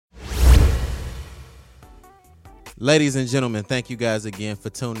Ladies and gentlemen, thank you guys again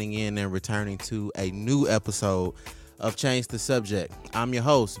for tuning in and returning to a new episode of Change the Subject. I'm your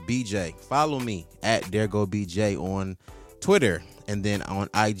host, BJ. Follow me at DareGoBJ on Twitter and then on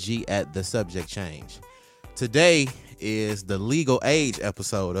IG at The Subject Change. Today is the legal age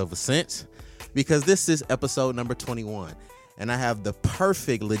episode of a sense because this is episode number 21. And I have the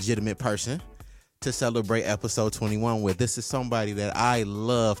perfect legitimate person to celebrate episode 21 with. This is somebody that I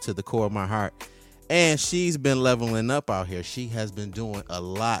love to the core of my heart. And she's been leveling up out here. She has been doing a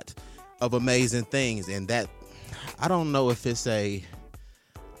lot of amazing things. And that, I don't know if it's I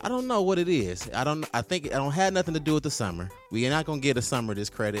don't know what it is. I think it don't have nothing to do with the summer. We are not going to get a summer this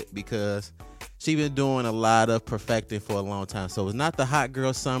credit because she's been doing a lot of perfecting for a long time. So it's not the hot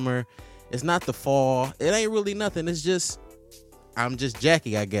girl summer. It's not the fall. It ain't really nothing. It's just, I'm just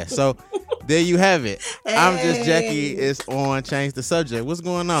Jackie, I guess. So there you have it. Hey. I'm just Jackie is on Change the Subject. What's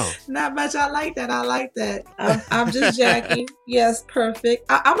going on? Not much. I like that. I'm just Jackie. Yes, perfect.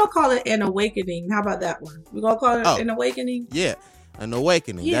 I'm going to call it an awakening. How about that one? We're going to call it an awakening? Yeah, an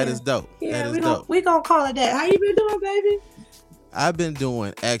awakening. Yeah. That is dope. Yeah, that is dope. We're going to call it that. How you been doing, baby? I've been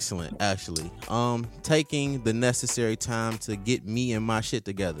doing excellent, actually. Taking the necessary time to get me and my shit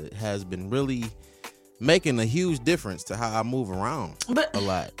together has been really making a huge difference to how I move around a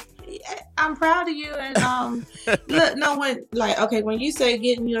lot. I'm proud of you. And when you say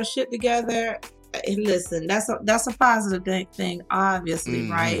getting your shit together, listen, that's a positive thing, obviously,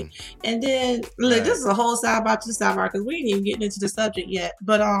 right? And then look, this is a whole sidebar to sidebar because we ain't even getting into the subject yet.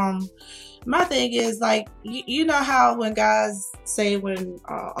 But my thing is like you know how when guys say when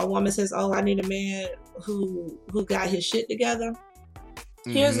a woman says, "Oh, I need a man who got his shit together."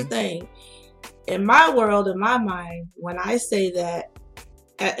 Here's the thing. In my world, in my mind, when I say that,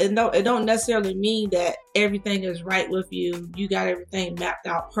 it don't necessarily mean that everything is right with you. You got everything mapped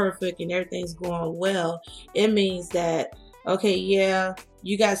out perfect and everything's going well. It means that, okay, yeah,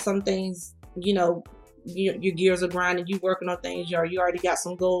 you got some things, your gears are grinding, you working on things, you already got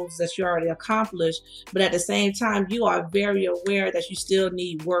some goals that you already accomplished. But at the same time, you are very aware that you still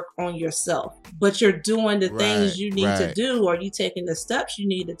need work on yourself. But you're doing the things you need to do, or you taking the steps you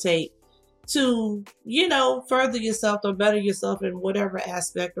need to take to, further yourself or better yourself in whatever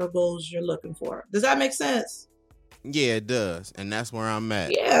aspect or goals you're looking for. Does that make sense? Yeah, it does. And that's where I'm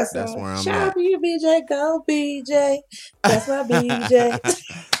at. Yeah, so that's where I'm shout at. out to you, BJ. Go, BJ. That's my BJ.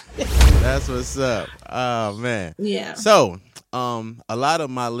 That's what's up. Oh, man. Yeah. So, a lot of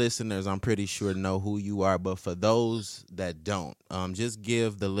my listeners, I'm pretty sure, know who you are. But for those that don't, just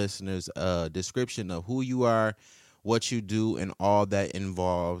give the listeners a description of who you are, what you do, and all that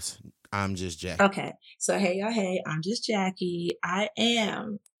involves I'm Just Jackie. Okay. So, hey, I'm Just Jackie. I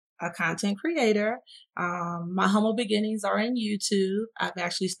am a content creator. My humble beginnings are in YouTube. I've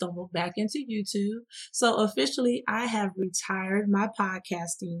actually stumbled back into YouTube. So officially, I have retired my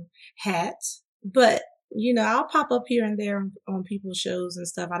podcasting hat, but I'll pop up here and there on people's shows and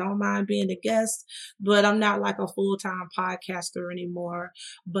stuff. I don't mind being a guest, but I'm not like a full-time podcaster anymore.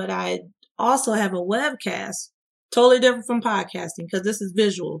 But I also have a webcast. Totally different from podcasting because this is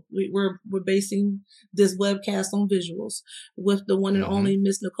visual. We're basing this webcast on visuals with the one and only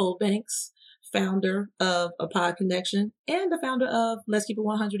Miss Nicole Banks, founder of A Pod Connection and the founder of Let's Keep It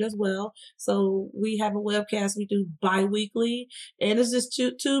 100 as well. So we have a webcast we do bi-weekly, and it's just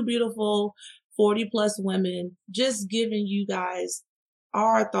two beautiful 40-plus women just giving you guys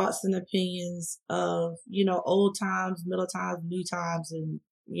our thoughts and opinions of, old times, middle times, new times, and,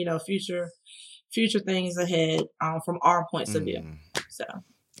 future things ahead from our points of view. So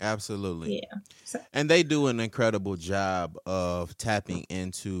absolutely. Yeah. So, and they do an incredible job of tapping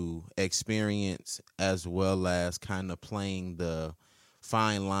into experience as well as kind of playing the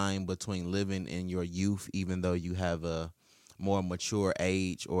fine line between living in your youth, even though you have a more mature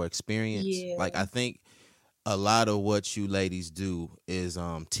age or experience. Yeah. Like I think a lot of what you ladies do is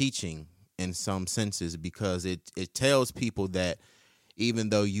teaching in some senses because it tells people that even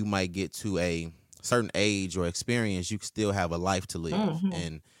though you might get to a certain age or experience, you still have a life to live.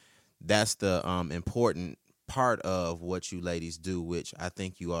 And that's the important part of what you ladies do, which I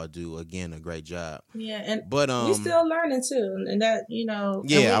think you all do, again, a great job. Yeah, but we still learning too. And that,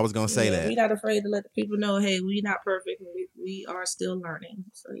 I was going to say that. We're not afraid to let the people know, hey, we're not perfect. We are still learning.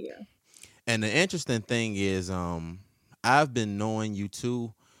 So, yeah. And the interesting thing is I've been knowing you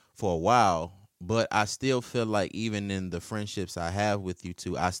two for a while, but I still feel like even in the friendships I have with you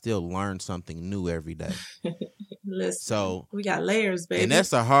two, I still learn something new every day. Listen, so we got layers, baby. And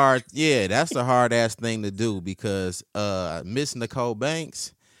that's a hard ass thing to do because Miss Nicole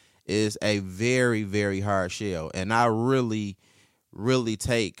Banks is a very, very hard shell. And I really, really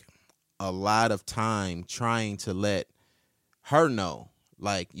take a lot of time trying to let her know,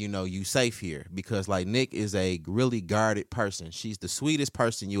 like, you know, you safe here, because like Nick is a really guarded person. She's the sweetest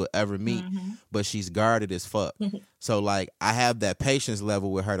person you will ever meet, but she's guarded as fuck. So like I have that patience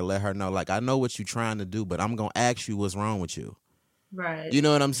level with her to let her know, like, I know what you're trying to do, but I'm gonna ask you what's wrong with you. Right. You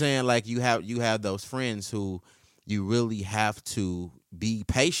know what I'm saying? Like you have those friends who you really have to be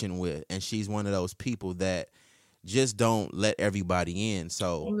patient with, and she's one of those people that just don't let everybody in.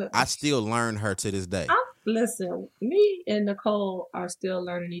 So I still learn her to this day. Listen, me and Nicole are still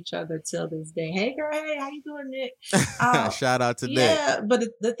learning each other till this day. Hey girl, hey, how you doing, Nick? Shout out to Nick. Yeah, but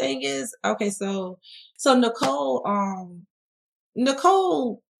the thing is, okay, so Nicole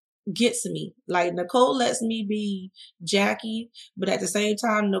gets me. Like Nicole lets me be Jackie, but at the same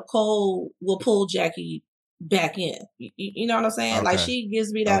time, Nicole will pull Jackie back in. You know what I'm saying? Okay. Like she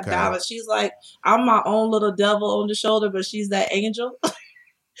gives me that balance. She's like, I'm my own little devil on the shoulder, but she's that angel.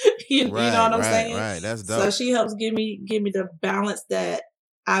 you know what I'm saying? Right. That's dope. So she helps give me the balance that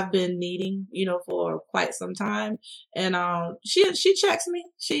I've been needing, you know, for quite some time. And she checks me.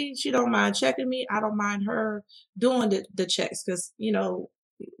 She don't mind checking me. I don't mind her doing the checks, because, you know,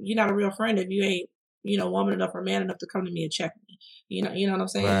 you're not a real friend if you ain't, you know, woman enough or man enough to come to me and check me. You know what I'm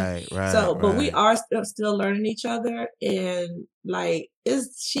saying? Right. So, but we are still learning each other, and like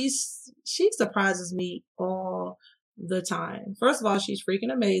she surprises me all the time. First of all, she's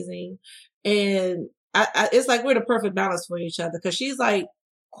freaking amazing, and it's like we're the perfect balance for each other, because she's like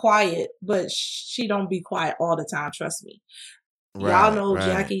quiet, but she don't be quiet all the time. Trust me. Y'all know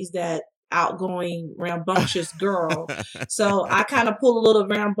Jackie's that outgoing, rambunctious girl. So I kind of pull a little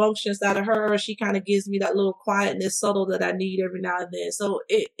rambunctious out of her. She kind of gives me that little quietness, subtle, that I need every now and then. So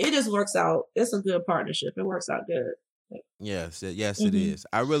it just works out. It's a good partnership. It works out good. Yes, it is.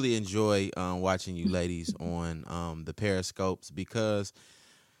 I really enjoy watching you ladies on the Periscopes, because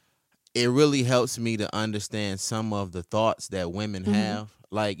it really helps me to understand some of the thoughts that women have.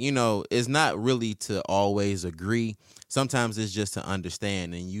 Like, you know, it's not really to always agree. Sometimes it's just to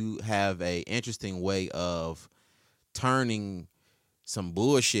understand. And you have a interesting way of turning some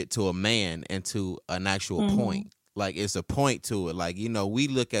bullshit to a man into an actual point. Like, it's a point to it. Like, you know, we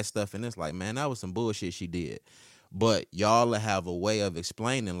look at stuff and it's like, man, that was some bullshit she did. But y'all have a way of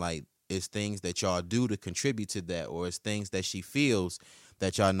explaining, like, it's things that y'all do to contribute to that, or it's things that she feels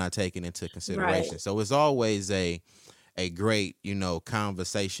that y'all not taking into consideration. So it's always a great, you know,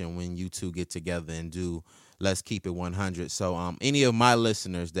 conversation when you two get together and do Let's Keep It 100. So any of my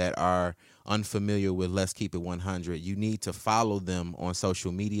listeners that are unfamiliar with Let's Keep It 100, you need to follow them on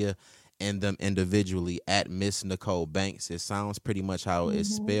social media and them individually at Miss Nicole Banks. It sounds pretty much how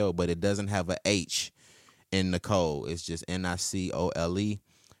it's spelled, but it doesn't have a H in Nicole. It's just Nicole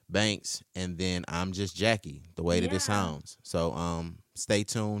Banks, and then I'm Just Jackie, the way that it sounds. So stay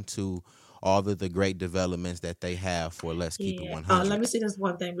tuned to all of the great developments that they have for Let's Keep It 100. Let me say this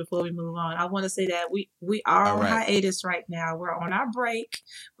one thing before we move on. I want to say that we are on hiatus right now. We're on our break,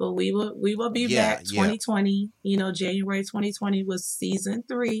 but we will be back 2020. You know, January 2020 was season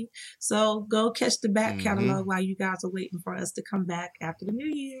 3. So go catch the back catalog while you guys are waiting for us to come back after the new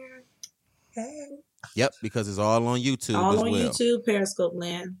year. Hey. Yep, because it's all on YouTube all as well. All on YouTube, Periscope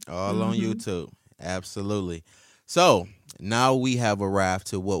land. All on YouTube. Absolutely. So now we have arrived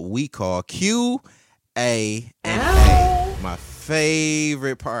to what we call Q&A. My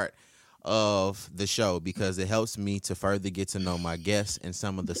favorite part of the show, because it helps me to further get to know my guests and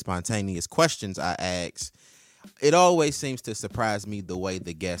some of the spontaneous questions I ask. It always seems to surprise me the way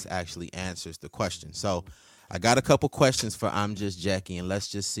the guest actually answers the question. So I got a couple questions for I'm Just Jackie, and let's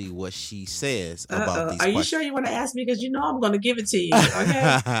just see what she says about these questions. Are you sure you want to ask me? Because you know I'm going to give it to you,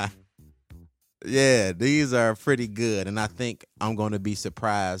 okay? Yeah, these are pretty good, and I think I'm going to be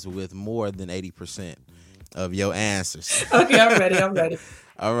surprised with more than 80% of your answers. Okay, I'm ready.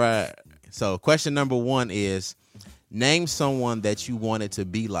 All right. So question number 1 is, name someone that you wanted to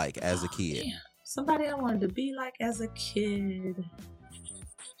be like as a kid. Damn. Somebody I wanted to be like as a kid.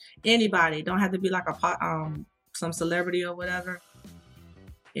 Anybody. Don't have to be like some celebrity or whatever.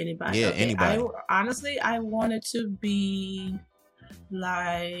 Anybody. Yeah, anybody. I wanted to be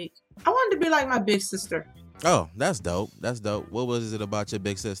like, I wanted to be like my big sister. Oh, that's dope. What was it about your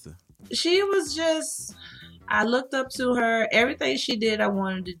big sister? She was just, I looked up to her. Everything she did, I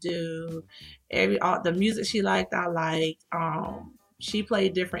wanted to do. The music she liked, I liked. She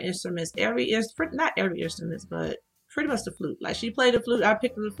played different instruments. Not every instrument, but pretty much the flute. Like, she played the flute, I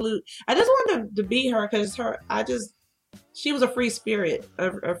picked the flute. I just wanted to be her, because she was a free spirit,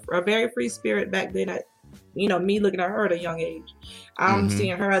 a very free spirit back then. You know, me looking at her at a young age, I'm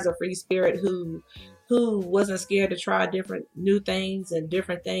seeing her as a free spirit who who wasn't scared to try different new things and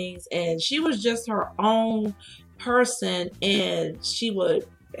different things. And she was just her own person. And she would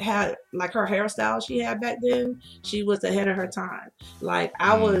have like her hairstyle she had back then. She was ahead of her time. Like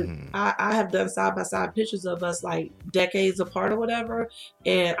I have done side by side pictures of us like decades apart or whatever.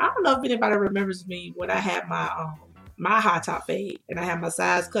 And I don't know if anybody remembers me when I had my high top fade and I had my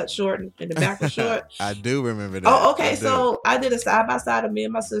sides cut short and the back was short. I do remember that. Oh, okay. So I did a side by side of me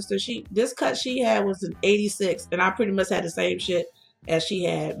and my sister. This cut she had was an 86, and I pretty much had the same shit as she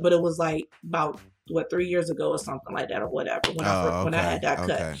had, but it was like about 3 years ago or something like that or whatever when I had that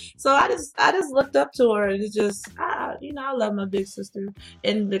cut. So I just looked up to her, and it's just I love my big sister.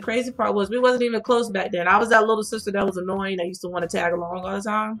 And the crazy part was we wasn't even close back then. I was that little sister that was annoying. I used to want to tag along all the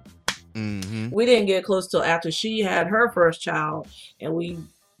time. Mm-hmm. We didn't get close till after she had her first child, and we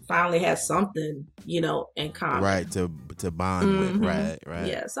finally had something, in common. Right, to bond with. Right.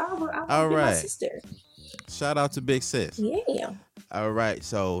 Yeah, so I would be my sister. Shout out to Big Sis. Yeah. All right,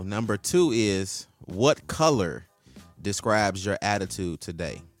 so number 2 is, what color describes your attitude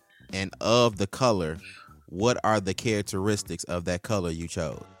today? And of the color, what are the characteristics of that color you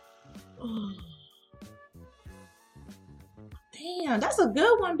chose? Damn, that's a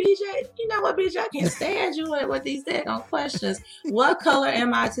good one, BJ. You know what, BJ? I can't stand you with these daggone questions. What color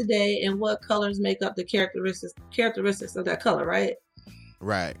am I today, and what colors make up the characteristics of that color, right?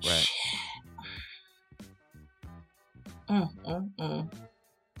 Right.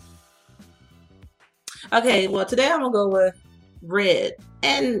 Okay, well, today I'm gonna go with red,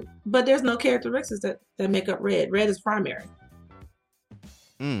 but there's no characteristics that make up red. Red is primary.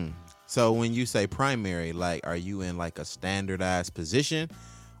 So when you say primary, like, are you in like a standardized position,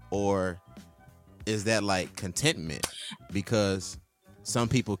 or is that like contentment? Because some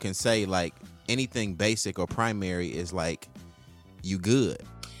people can say like anything basic or primary is like you good.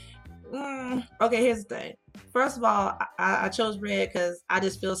 Okay, here's the thing. First of all, I chose red because I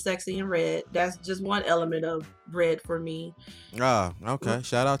just feel sexy in red. That's just one element of red for me. Oh, okay.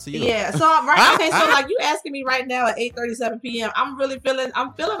 Shout out to you. Yeah. So okay. So like you asking me right now at 8:37 p.m. I'm feeling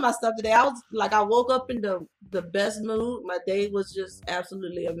my stuff today. I woke up in the best mood. My day was just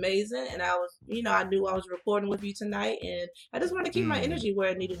absolutely amazing, and I was, I knew I was recording with you tonight, and I just want to keep my energy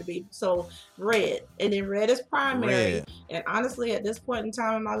where it needed to be. So red, and then red is primary. Red. And honestly, at this point in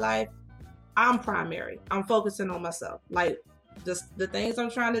time in my life, I'm primary. I'm focusing on myself. Like just the things I'm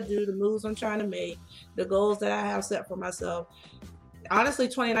trying to do, the moves I'm trying to make, the goals that I have set for myself. Honestly,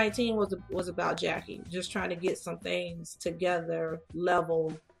 2019 was about Jackie, just trying to get some things together,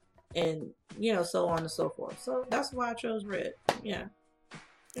 level, and so on and so forth. So that's why I chose red. Yeah.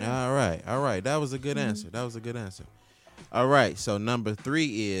 All right. That was a good answer. All right. So number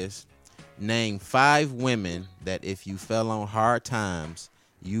 3 is, name 5 women that if you fell on hard times,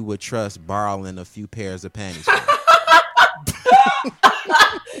 you would trust borrowing a few pairs of panties from.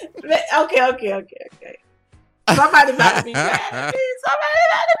 Okay. Somebody about to be mad at me.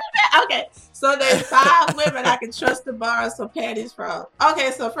 Okay, so there's 5 women I can trust to borrow some panties from. Okay,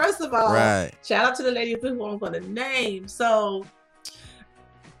 so first of all, shout out to the lady who I'm going to name. So,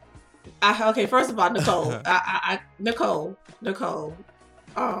 first of all, Nicole. Nicole.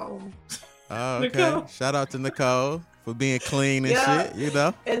 Oh, okay. Nicole. Shout out to Nicole for being clean and shit,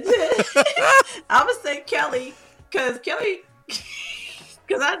 And then I'm going to say Kelly, because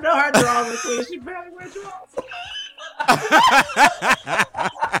I know her drawers are clean. She barely wears drawers.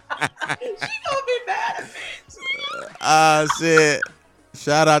 She gonna be mad at me. Oh, shit.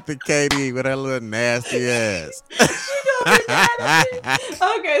 Shout out to Katie with her little nasty ass. She gonna be mad at me.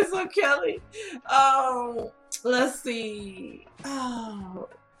 Okay, so Kelly. Let's see.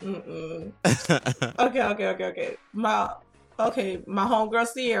 Okay. My homegirl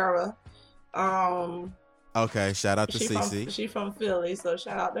Sierra. Okay, shout out to Cece. She's from Philly, so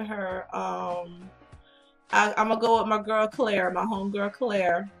shout out to her. I'm gonna go with my girl Claire, my homegirl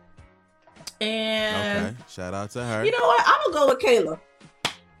Claire. And okay, shout out to her. You know what? I'm gonna go with Kayla.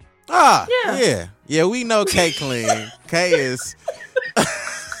 Yeah. We know Kay clean. Kay is. I'm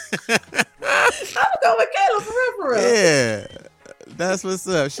gonna go with Kayla for real. Yeah. That's what's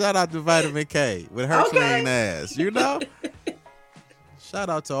up. Shout out to Vitamin K with her clean ass. Shout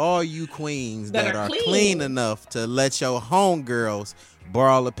out to all you queens that are clean enough to let your homegirls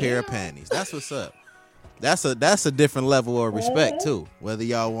borrow a pair of panties. That's what's up. That's a different level of respect too, whether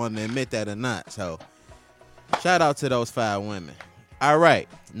y'all want to admit that or not. So shout out to those 5 women. All right.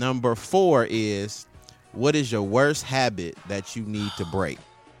 Number 4 is, what is your worst habit that you need to break?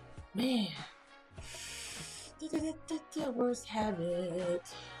 Man. Worst habit.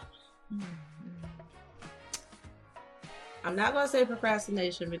 I'm not going to say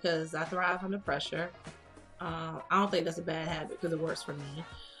procrastination because I thrive under pressure. I don't think that's a bad habit because it works for me.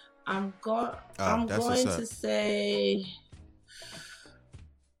 I'm going to say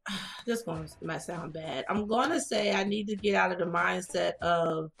this one might sound bad. I'm going to say I need to get out of the mindset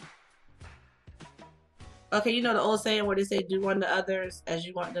of, okay, you know the old saying where they say do unto others as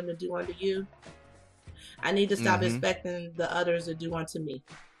you want them to do unto you? I need to stop expecting the others to do unto me.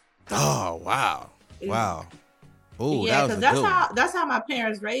 Oh, wow. Wow. Ooh, yeah, because that's how my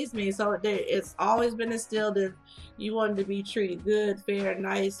parents raised me. So it's always been instilled that you wanted to be treated good, fair,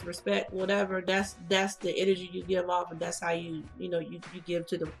 nice, respect, whatever. That's the energy you give off, and that's how you give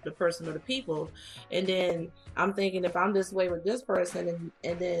to the person or the people. And then I'm thinking, if I'm this way with this person,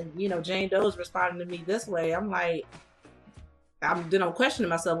 and then Jane Doe's responding to me this way, I'm like, I'm questioning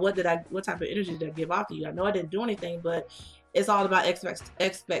myself. What type of energy did I give off to you? I know I didn't do anything, but it's all about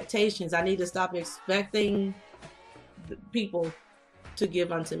expectations. I need to stop expecting people to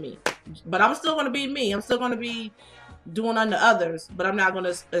give unto me, but I'm still going to be me. I'm still going to be doing unto others, but I'm not going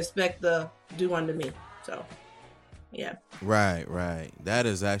to expect the do unto me. So yeah, right, that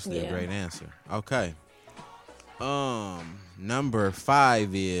is actually a great answer. Okay, number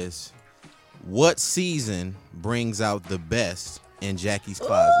 5 is, what season brings out the best in Jackie's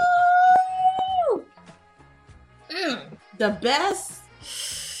closet? The best,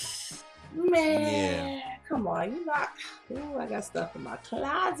 man. Yeah. Come on, I got stuff in my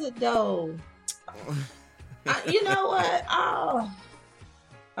closet though. You know what? Oh,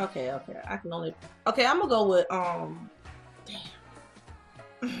 okay. I'm gonna go with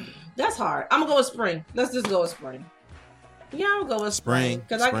damn. That's hard. I'm gonna go with spring. Let's just go with spring. Yeah, I'm gonna go with spring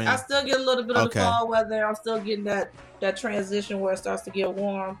because I still get a little bit of the fall weather. I'm still getting that transition where it starts to get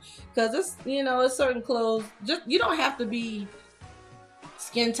warm because it's it's certain clothes. Just you don't have to be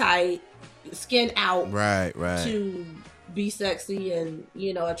skin tight, skin out, right, to be sexy and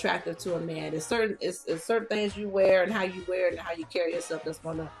attractive to a man. It's certain things you wear and how you wear it and how you carry yourself that's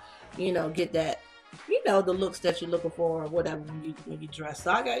gonna get that the looks that you're looking for or whatever when you dress.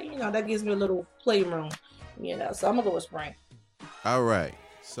 So I got that gives me a little playroom. So I'm gonna go with spring. All right.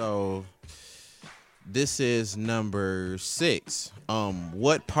 So this is number 6.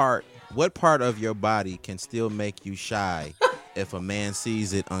 What part of your body can still make you shy if a man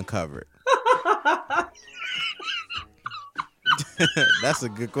sees it uncovered? That's a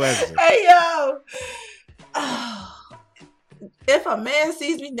good question. Hey yo. If a man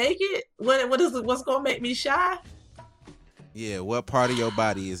sees me naked, what's gonna make me shy? Yeah, what part of your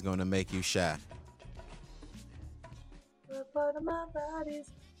body is gonna make you shy? What part of my body?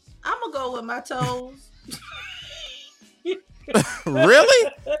 I'm gonna go with my toes.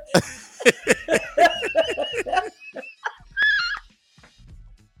 Really?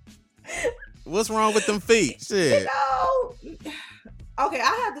 What's wrong with them feet? Shit. Okay,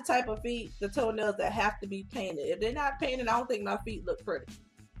 I have the type of feet, the toenails that have to be painted. If they're not painted, I don't think my feet look pretty.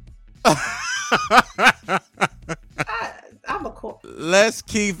 I'm a cool. Let's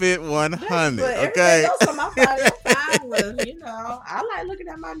keep it 100, okay? Else on my body, I'm fine with, I like looking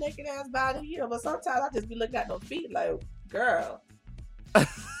at my naked ass body, but sometimes I just be looking at those feet like, girl.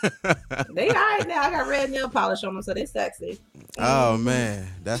 They all right now. I got red nail polish on them, so they sexy. Oh man,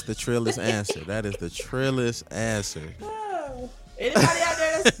 that's the trillest answer. That is the trillest answer. Oh. Anybody out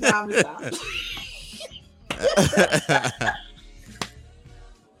there that's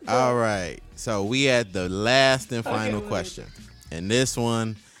All right, so we had the last and final question, and this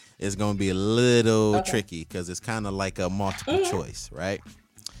one is gonna be a little tricky because it's kind of like a multiple choice, right?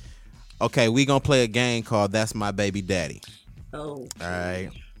 Okay, we gonna play a game called That's My Baby Daddy. Oh. All right.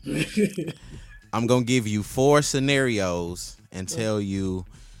 I'm going to give you 4 scenarios and tell you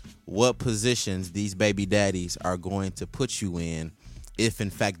what positions these baby daddies are going to put you in if, in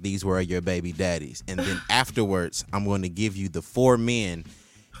fact, these were your baby daddies. And then afterwards, I'm going to give you the 4 men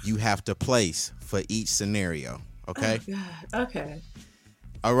you have to place for each scenario. Okay? Oh, God. Okay.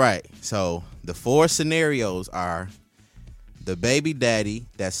 All right. So the 4 scenarios are the baby daddy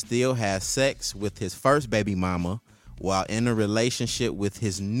that still has sex with his first baby mama while in a relationship with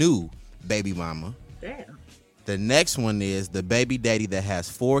his new baby mama. Damn. The next one is the baby daddy that has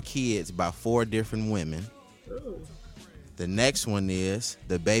 4 kids by 4 different women. Ooh. The next one is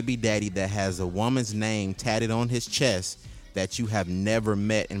the baby daddy that has a woman's name tatted on his chest that you have never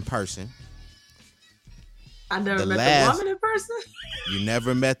met in person. I never met the woman in person? You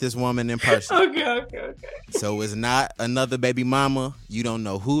never met this woman in person. Okay. So it's not another baby mama. You don't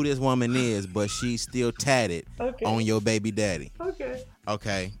know who this woman is, but she's still tatted on your baby daddy. Okay.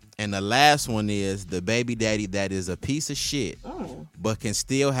 Okay. And the last one is the baby daddy that is a piece of shit, but can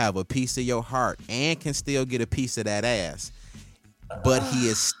still have a piece of your heart and can still get a piece of that ass. But he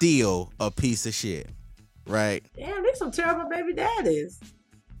is still a piece of shit. Right? Damn, these some terrible baby daddies.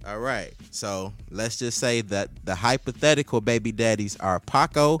 All right. So let's just say that the hypothetical baby daddies are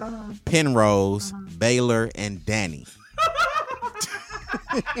Paco, Penrose, Baylor, and Danny.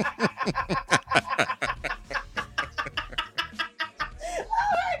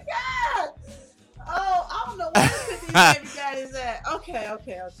 Baby daddies at. Okay.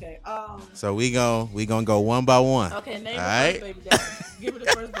 So we gonna go one by one. Okay, name the first baby daddy. Give me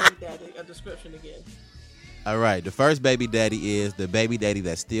the first baby daddy a description again. All right, the first baby daddy is the baby daddy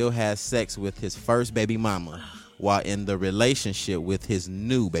that still has sex with his first baby mama while in the relationship with his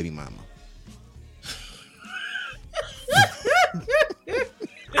new baby mama.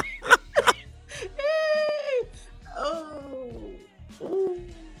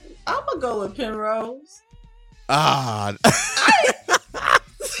 I'm gonna go with Penrose.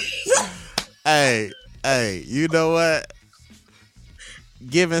 Hey, you know what?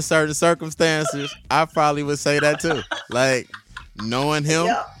 Given certain circumstances, I probably would say that too. Like, knowing him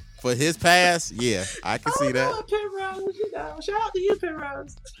for his past, yeah, I can see that. Penrose, shout out to you,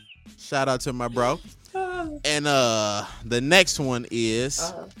 Penrose. Shout out to my bro. And the next one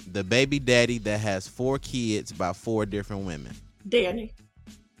is the baby daddy that has 4 kids by 4 different women. Danny.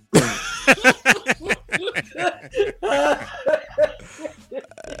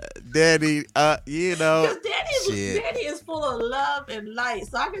 Daddy, you know, Daddy is full of love and light,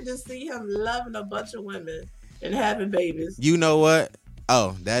 so I can just see him loving a bunch of women and having babies. You know what?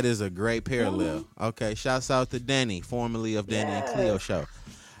 Oh, that is a great parallel. Okay, shouts out to Danny, formerly of Danny and Cleo show.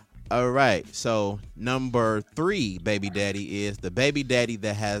 All right, so number 3 baby daddy is the baby daddy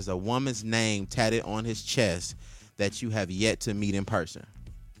that has a woman's name tatted on his chest that you have yet to meet in person.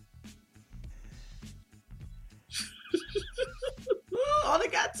 Only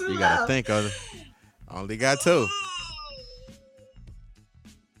got 2 You left. gotta think of it. Only got 2.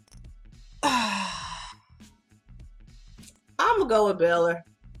 I'm gonna go with Baylor.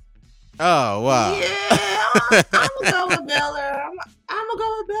 Oh wow. Yeah, I'm gonna go with Baylor. I'm gonna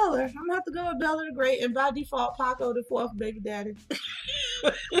go with Baylor. I'm gonna have to go with Baylor the Great, and by default, Paco the 4th baby daddy.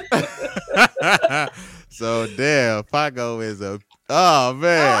 So damn, Paco is a oh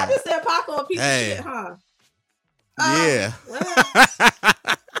man. Oh, I just said Paco a piece of shit, huh? Yeah.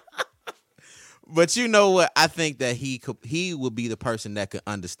 But you know what? I think that he would be the person that could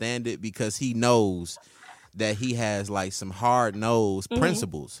understand it because he knows that he has like some hard-nosed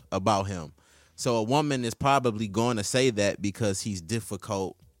principles about him. So a woman is probably going to say that because he's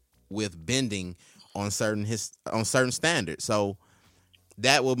difficult with bending on certain standards. So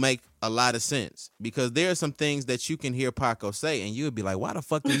that will make a lot of sense because there are some things that you can hear Paco say and you would be like, why the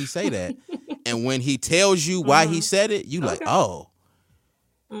fuck did he say that? And when he tells you why he said it, you like, oh.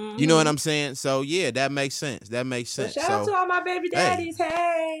 You know what I'm saying? So, yeah, that makes sense. That makes sense. Shout out to all my baby daddies.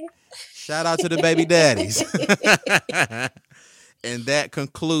 Hey. Shout out to the baby daddies. And that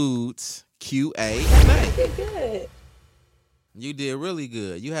concludes QA. You did good. You did really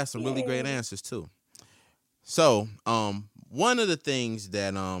good. You had some really great answers, too. So, one of the things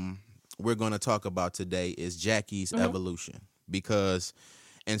that we're going to talk about today is Jackie's evolution. Because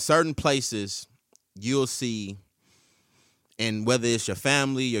in certain places, you'll see, and whether it's your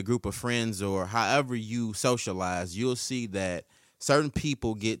family, your group of friends, or however you socialize, you'll see that certain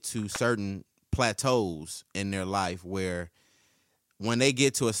people get to certain plateaus in their life where when they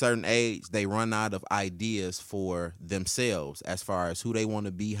get to a certain age, they run out of ideas for themselves as far as who they want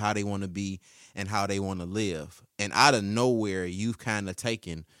to be, how they want to be, and how they want to live. And out of nowhere, you've kind of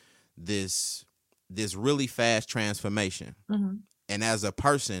taken this really fast transformation. And as a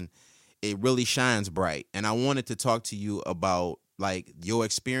person, it really shines bright. And I wanted to talk to you about like your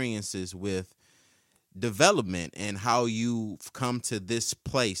experiences with development and how you've come to this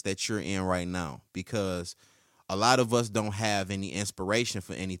place that you're in right now, because a lot of us don't have any inspiration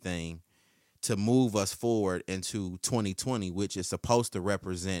for anything to move us forward into 2020, which is supposed to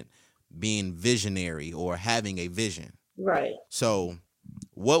represent being visionary or having a vision. Right. So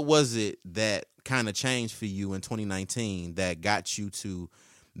what was it that kind of changed for you in 2019 that got you to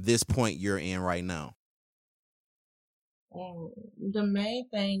this point you're in right now? The main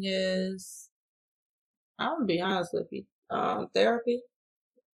thing is, I'm gonna be honest with you. Therapy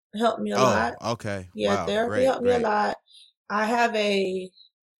helped me a lot. Okay. Yeah, wow. Therapy helped me a lot. I've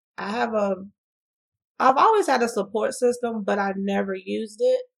always had a support system, but I never used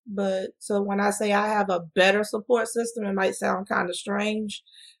it. But so when I say I have a better support system, it might sound kind of strange,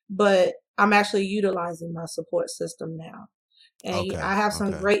 but I'm actually utilizing my support system now. And Okay. I have some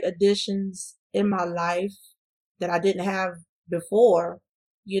Okay. great additions in my life that I didn't have before,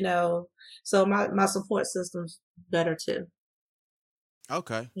 you know. So my support system's better too.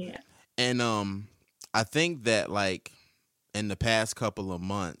 Okay. Yeah. And I think that like in the past couple of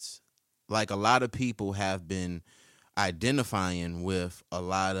months, like a lot of people have been identifying with a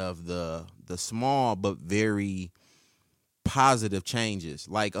lot of the small but very positive changes.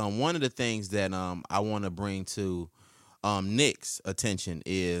 Like one of the things that I want to bring to Nick's attention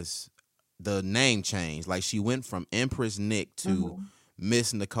is the name change. Like she went from Empress Nick to Hmm.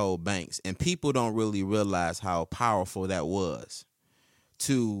 Miss Nicole Banks, and people don't really realize how powerful that was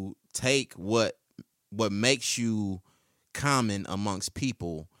to take what makes you common amongst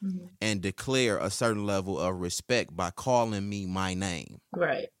people Hmm. and declare a certain level of respect by calling me my name.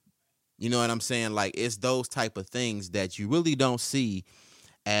 Right. You know what I'm saying? Like it's those type of things that you really don't see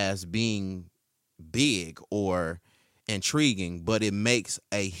as being big or intriguing, but it makes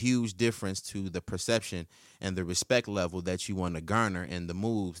a huge difference to the perception and the respect level that you want to garner and the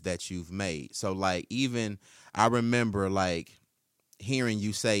moves that you've made. So like even I remember like hearing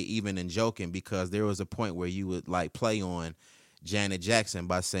you say even in joking, because there was a point where you would like play on Janet Jackson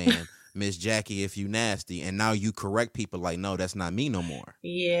by saying Miss Jackie if you nasty, and now you correct people like no, that's not me no more.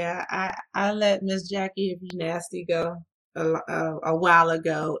 Yeah, I let Miss Jackie if you nasty go a while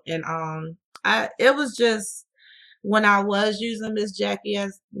ago, and I it was just when I was using Miss Jackie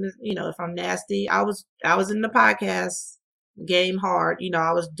as if I'm nasty, I was in the podcast game hard.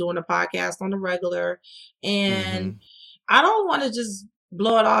 I was doing a podcast on the regular, and Mhm. I don't want to just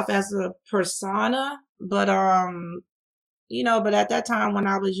blow it off as a persona, but but at that time when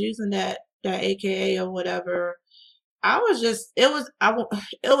I was using that AKA or whatever, I was just it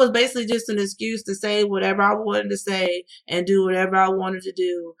was basically just an excuse to say whatever I wanted to say and do whatever I wanted to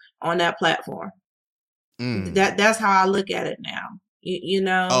do on that platform. Mm. That's how I look at it now. You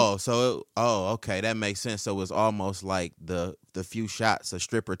know? Okay, that makes sense. So it's almost like the few shots a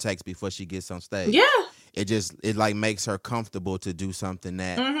stripper takes before she gets on stage. Yeah. It like makes her comfortable to do something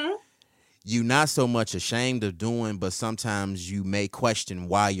that Mhm. you not so much ashamed of doing, but sometimes you may question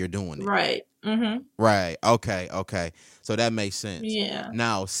why you're doing it. Right. Mhm. Right. Okay. Okay. So that makes sense. Yeah.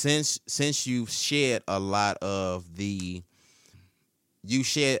 Now, since you shed a lot of the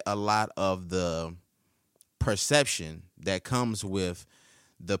perception that comes with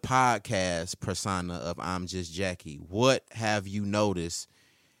the podcast persona of I'm Just Jackie, what have you noticed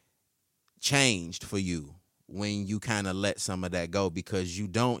changed for you when you kind of let some of that go, because you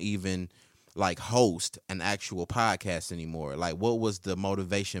don't even like host an actual podcast anymore? Like what was the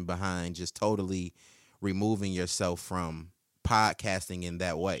motivation behind just totally removing yourself from podcasting in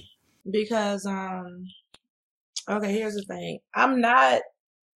that way? Because okay, here's the thing. I'm not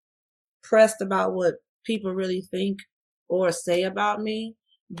pressed about what people really think or say about me,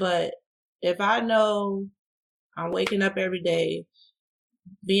 but if I know I'm waking up every day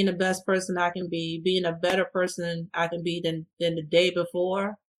being the best person I can be, being a better person I can be than the day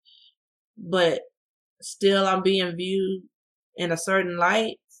before, but still I'm being viewed in a certain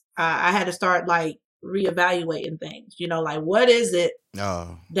light, I had to start like reevaluating things. Like what is it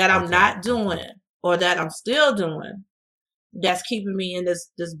Oh, that I'm okay. not Okay. doing or that I'm still doing that's keeping me in this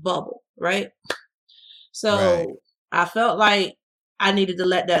bubble, right? Right. So I felt like I needed to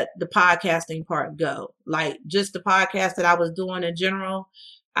let the podcasting part go. Like just the podcast that I was doing in general,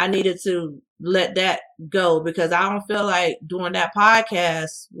 I needed to let that go because I don't feel like doing that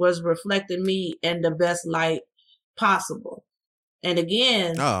podcast was reflecting me in the best light possible. And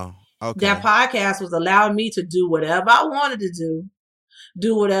again, Oh, that okay. podcast was allowing me to do whatever I wanted to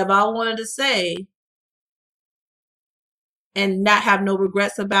do whatever I wanted to say, and not have no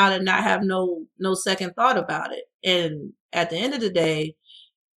regrets about it, not have no second thought about it. And at the end of the day,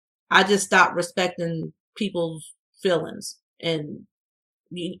 I just stopped respecting people's feelings and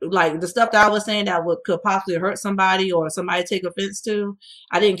like the stuff that I was saying that could possibly hurt somebody or somebody take offense to.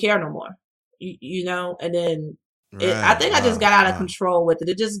 I didn't care no more, And then I Right. think I just Wow. got out of Wow. control with it.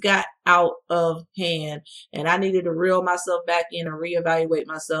 It just got out of hand, and I needed to reel myself back in and reevaluate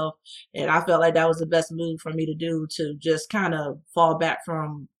myself. And I felt like that was the best move for me to do, to just kind of fall back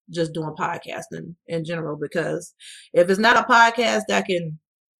from just doing podcasting in general. Because if it's not a podcast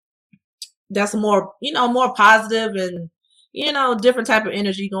that's more positive and different type of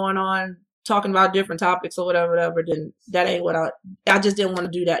energy going on, talking about different topics or whatever, then that ain't what I just didn't want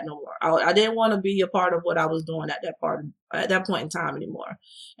to do that no more. I didn't want to be a part of what I was doing at that point in time anymore,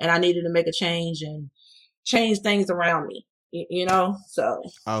 and I needed to make a change and change things around me, so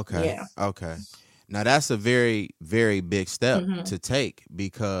Okay. yeah. Okay. Now that's a very, very big step Hmm. to take,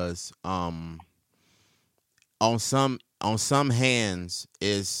 because on some on some hands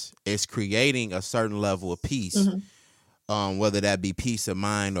is creating a certain level of peace, whether that be peace of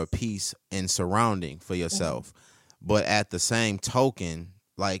mind or peace in surrounding for yourself. But at the same token,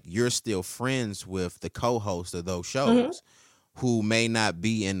 like, you're still friends with the co-host of those shows who may not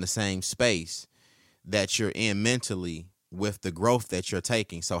be in the same space that you're in mentally with the growth that you're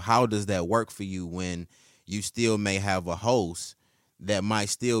taking. So how does that work for you when you still may have a host that might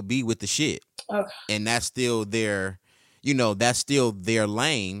still be with the shit? And that's still their, that's still their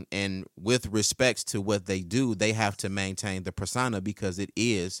lane. And with respects to what they do, they have to maintain the persona because it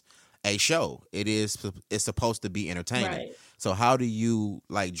is a show. It's supposed to be entertaining. Right. So how do you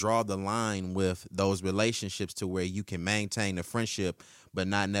like draw the line with those relationships to where you can maintain a friendship but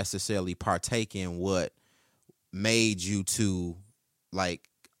not necessarily partake in what made you to like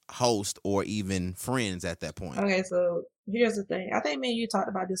host or even friends at that point? Okay, so here's the thing. I think me and you talked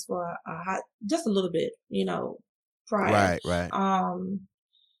about this for just a little bit, prior. Right.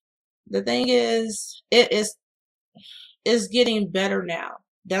 The thing is, it's getting better now.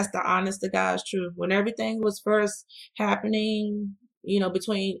 That's the honest to God's truth. When everything was first happening,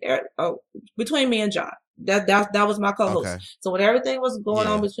 between me and John, that was my co-host. Okay. So when everything was going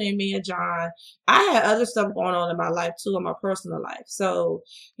on between me and John, I had other stuff going on in my life too, in my personal life. So,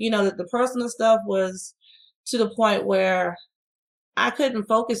 the personal stuff was to the point where I couldn't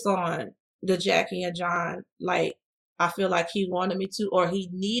focus on the Jackie and John like I feel like he wanted me to or he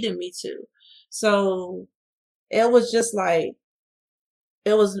needed me to. So it was just like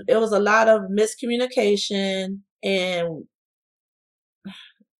it was a lot of miscommunication, and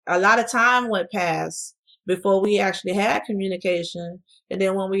a lot of time went past before we actually had communication. And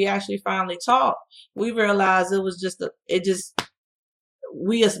then when we actually finally talked, we realized it was just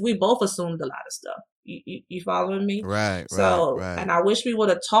we both assumed a lot of stuff. You following me? Right. And I wish we would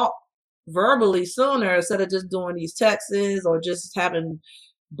have talked verbally sooner instead of just doing these texts or just having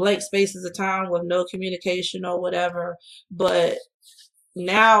blank spaces of time with no communication or whatever. But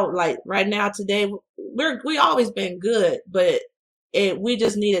now, like right now, today, we always been good, but we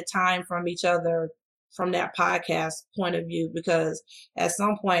just needed time from each other from that podcast point of view, because at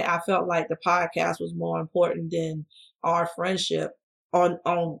some point I felt like the podcast was more important than our friendship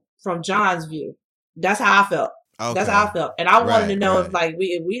from John's view. That's how I felt. Okay. That's how I felt. And I wanted to know if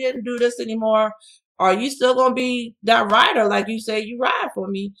we didn't do this anymore, are you still going to be that rider? Like you say, you ride for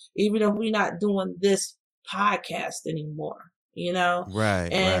me, even if we're not doing this podcast anymore, Right.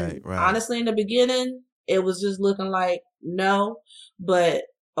 And honestly, in the beginning, it was just looking like no, but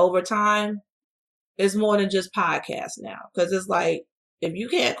over time, it's more than just podcast now. Cause it's like, if you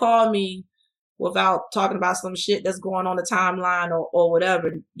can't call me without talking about some shit that's going on the timeline or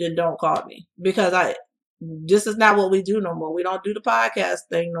whatever, then don't call me, because this is not what we do no more. We don't do the podcast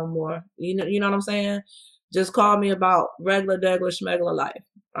thing no more. You know what I'm saying? Just call me about regular, schmegular life.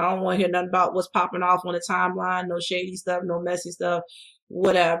 I don't want to hear nothing about what's popping off on the timeline, no shady stuff, no messy stuff,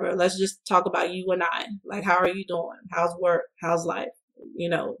 whatever. Let's just talk about you and I. Like, how are you doing? How's work? How's life?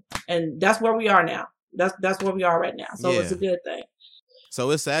 And that's where we are now. That's where we are right now. So it's a good thing.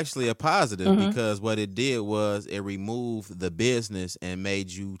 So it's actually a positive, because what it did was it removed the business and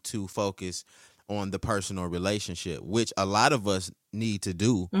made you to focus on the personal relationship, which a lot of us need to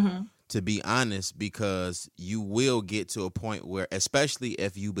do, to be honest, because you will get to a point where, especially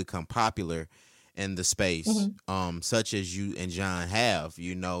if you become popular in the space, such as you and John have,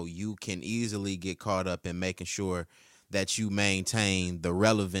 you can easily get caught up in making sure that you maintain the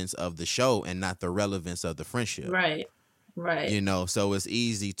relevance of the show and not the relevance of the friendship. Right. So it's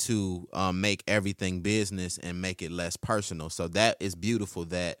easy to make everything business and make it less personal. So that is beautiful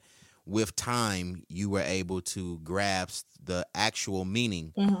that with time you were able to grasp the actual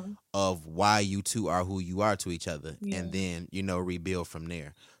meaning of why you two are who you are to each other, and then rebuild from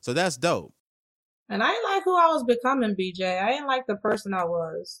there. So that's dope. And I ain't like who I was becoming, BJ. I ain't like the person I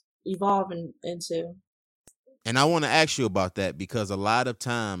was evolving into. And I want to ask you about that, because a lot of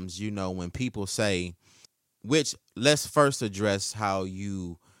times, when people say, which let's first address how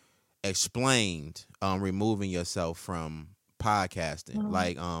you explained removing yourself from podcasting.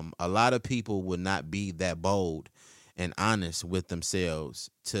 Like a lot of people would not be that bold and honest with themselves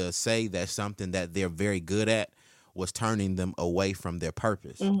to say that something that they're very good at was turning them away from their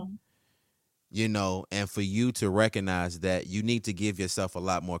purpose. And for you to recognize that, you need to give yourself a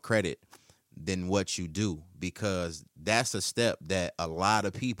lot more credit than what you do, because that's a step that a lot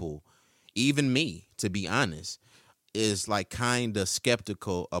of people, even me, to be honest, is like kind of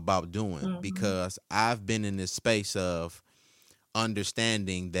skeptical about doing, because I've been in this space of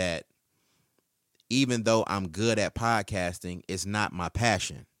understanding that even though I'm good at podcasting, it's not my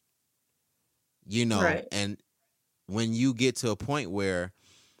passion, Right. And when you get to a point where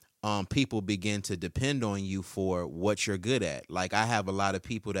people begin to depend on you for what you're good at. Like, I have a lot of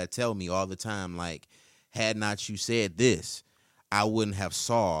people that tell me all the time, like, had not you said this, I wouldn't have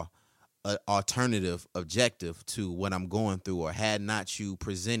saw an alternative objective to what I'm going through, or had not you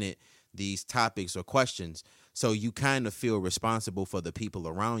presented these topics or questions. So you kind of feel responsible for the people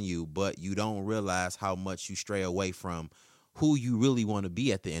around you, but you don't realize how much you stray away from who you really want to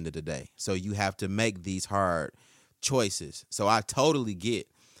be at the end of the day. So you have to make these hard choices. So I totally get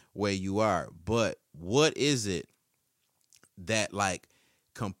where you are, but what is it that like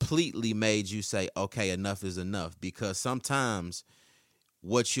completely made you say, okay, enough is enough? Because sometimes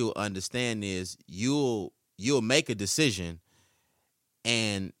what you'll understand is you'll make a decision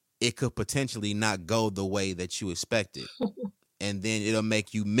and it could potentially not go the way that you expected. And then it'll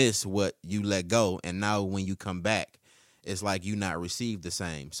make you miss what you let go. And now when you come back, it's like you not received the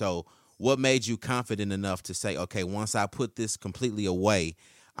same. So what made you confident enough to say, okay, once I put this completely away,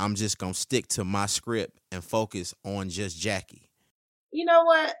 I'm just going to stick to my script and focus on just Jackie? You know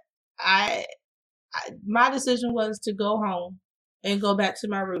what? My decision was to go home and go back to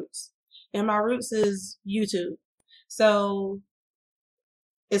my roots. And my roots is YouTube. So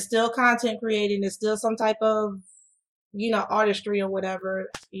it's still content creating. It's still some type of, artistry or whatever,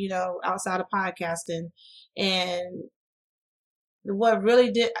 outside of podcasting. And what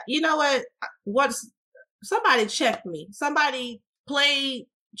really did, somebody checked me. Somebody played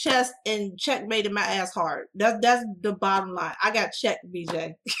chess and checkmated my ass hard. That's the bottom line. I got checked,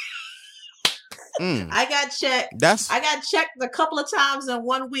 BJ. I got checked. I got checked a couple of times in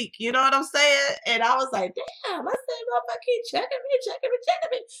 1 week. You know what I'm saying? And I was like, damn, I said, motherfucker, keep checking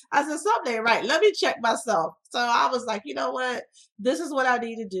me. I said, something ain't right. Let me check myself. So I was like, you know what? This is what I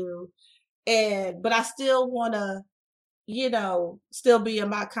need to do. But I still want to, still be in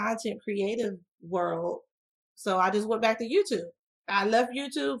my content creative world. So I just went back to YouTube. I left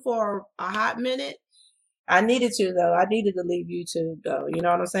YouTube for a hot minute. I needed to, though. I needed to leave YouTube, though. You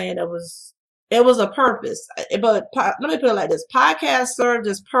know what I'm saying? It was a purpose. But let me put it like this. Podcast served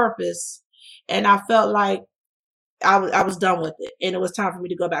its purpose, and I felt like I was done with it, and it was time for me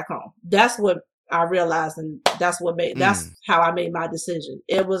to go back home. That's what I realized, and that's how I made my decision.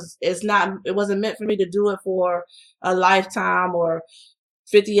 It wasn't meant for me to do it for a lifetime or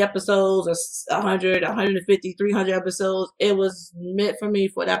 50 episodes or 100, 150, 300 episodes. It was meant for me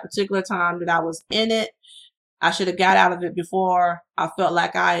for that particular time that I was in it. I should have got out of it before I felt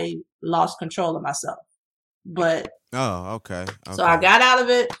like I lost control of myself. But okay. So I got out of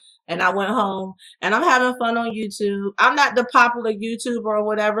it and I went home and I'm having fun on YouTube. I'm not the popular YouTuber or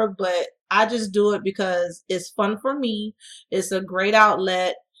whatever, but I just do it because it's fun for me. It's a great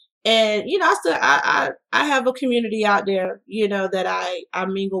outlet. And, I have a community out there, that I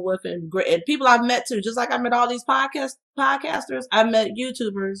mingle with and people I've met too. Just like I met all these podcasters, I met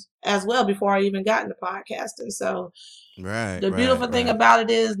YouTubers as well before I even got into podcasting. So the beautiful thing about it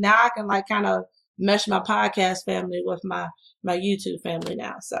is now I can like kind of mesh my podcast family with my YouTube family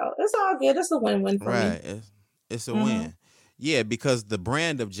now. So it's all good. It's a win-win for me. Right. It's a win. Yeah, because the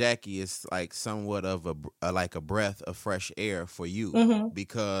brand of Jackie is like somewhat of a breath of fresh air for you,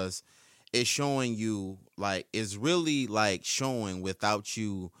 because it's showing you it's really like showing without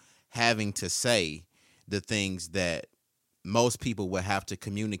you having to say the things that most people would have to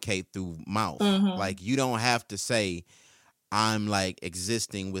communicate through mouth. Like you don't have to say, I'm like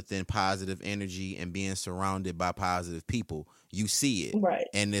existing within positive energy and being surrounded by positive people. You see it. Right.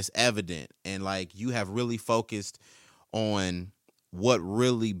 And it's evident. And like you have really focused on what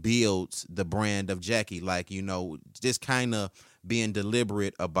really builds the brand of Jackie. Like, just kind of being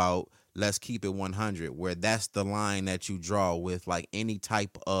deliberate about let's keep it 100, where that's the line that you draw with like any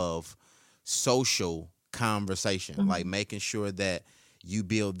type of social conversation, like making sure that you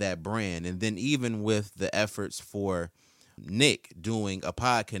build that brand. And then even with the efforts for Nick doing a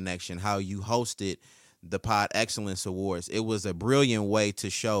pod connection, how you hosted the Pod Excellence Awards, it was a brilliant way to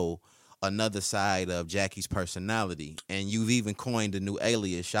show another side of Jackie's personality. And you've even coined a new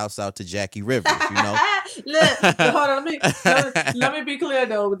alias. Shouts out to Jackie Rivers, Look, hold on, let me be clear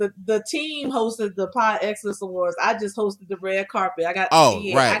though. The team hosted the Pod Excellence Awards. I just hosted the red carpet. I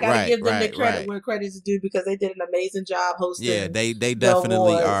gotta give them the credit where credit's due, because they did an amazing job hosting. Yeah, they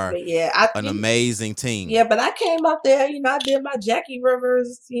definitely are an amazing team. Yeah, but I came up there, I did my Jackie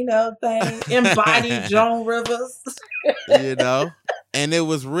Rivers, thing, embodied Joan Rivers. And it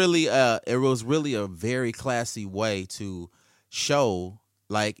was really a very classy way to show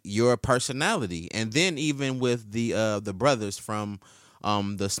like your personality. And then even with the brothers from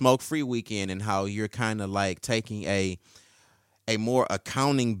the Smoke Free Weekend, and how you're kind of like taking a a more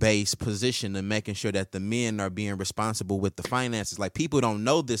accounting based position to making sure that the men are being responsible with the finances. Like, people don't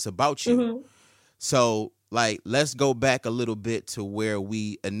know this about you. Mm-hmm. So, like, let's go back a little bit to where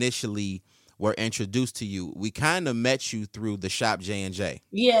we initially were introduced to you. We kind of met you through the shop J&J.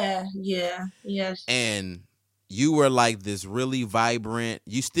 Yeah. Yes. And you were like this really vibrant.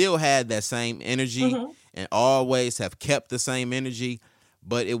 You still had that same energy Mm-hmm. and always have kept the same energy,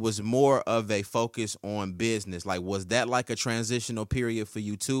 but it was more of a focus on business. Like, was that like a transitional period for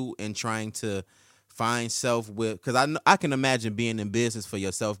you too, in trying to find self with? Because I can imagine being in business for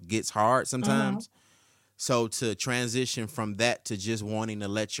yourself gets hard sometimes. Mm-hmm. So to transition from that to just wanting to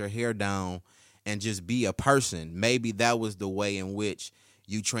let your hair down and just be a person, maybe that was the way in which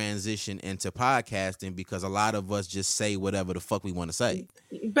you transition into podcasting, because a lot of us just say whatever the fuck we want to say.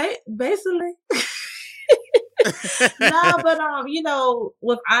 Basically. No, but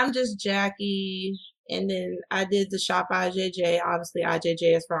with I'm Just Jackie, and then I did the shop IJJ. Obviously,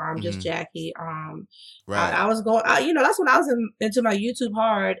 IJJ is for I'm Just Jackie. Right. I was going, that's when I was into my YouTube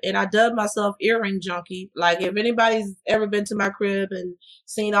hard, and I dubbed myself earring junkie. Like, if anybody's ever been to my crib and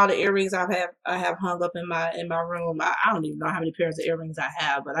seen all the earrings I have hung up in my room, I don't even know how many pairs of earrings I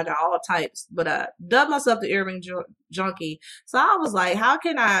have, but I got all types. But I dubbed myself the earring junkie. So I was like, how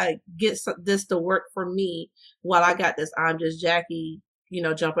can I get this to work for me while I got this I'm Just Jackie,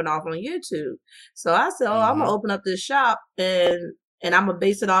 jumping off on YouTube? So I said, I'm gonna open up this shop, and I'm gonna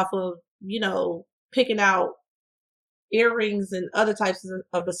base it off of, picking out earrings and other types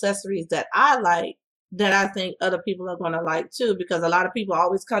of accessories that I like, that I think other people are gonna like too. Because a lot of people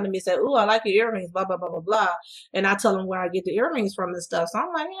always come to me and say, "Oh, I like your earrings," blah blah blah blah blah, and I tell them where I get the earrings from and stuff. So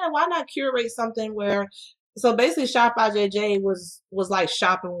I'm like, yeah, why not curate something where? So basically, Shop IJJ was like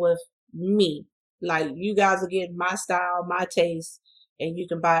shopping with me. Like, you guys are getting my style, my taste, and you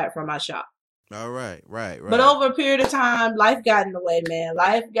can buy it from my shop. All right. But over a period of time, life got in the way, man.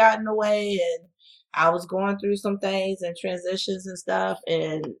 Life got in the way, and I was going through some things and transitions and stuff,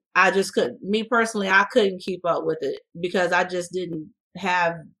 and I just couldn't. Me personally, I couldn't keep up with it because I just didn't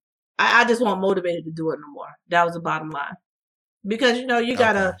have. I just wasn't motivated to do it no more. That was the bottom line. Because you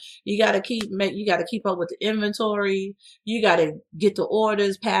gotta keep up with the inventory. You gotta get the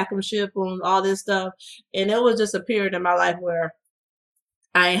orders, pack them, ship them, all this stuff. And it was just a period in my life where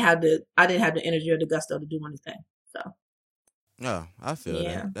I didn't have the energy or the gusto to do anything. So. Oh, I feel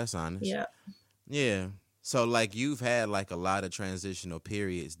that. That's honest. Yeah. Yeah. So, like, you've had like a lot of transitional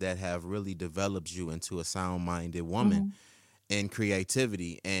periods that have really developed you into a sound-minded woman in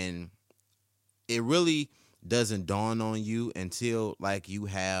creativity, and it really doesn't dawn on you until like you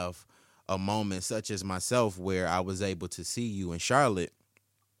have a moment such as myself, where I was able to see you in Charlotte,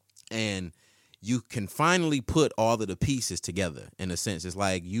 and you can finally put all of the pieces together. In a sense, it's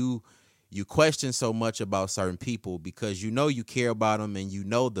like you question so much about certain people because you care about them and you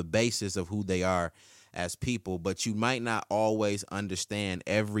know the basis of who they are as people, but you might not always understand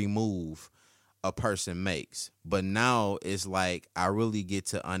every move a person makes. But now it's like I really get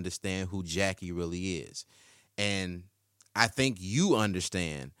to understand who Jackie really is. And I think you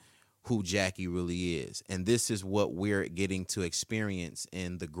understand who Jackie really is. And this is what we're getting to experience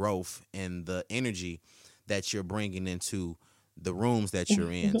in the growth and the energy that you're bringing into the rooms that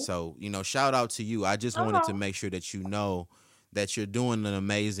you're in. So, shout out to you. I just wanted to make sure that you know that you're doing an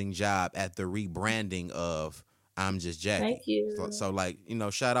amazing job at the rebranding of I'm Just Jackie. Thank you. So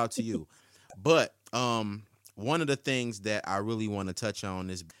shout out to you. But one of the things that I really want to touch on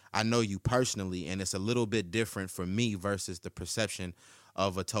is I know you personally, and it's a little bit different for me versus the perception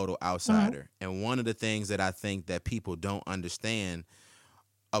of a total outsider. And one of the things that I think that people don't understand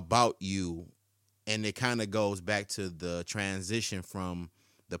about you, and it kind of goes back to the transition from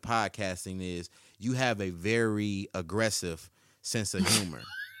the podcasting, is you have a very aggressive sense of humor.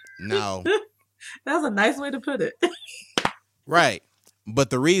 Now, that's a nice way to put it. Right. But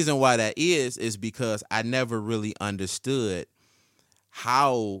the reason why that is because I never really understood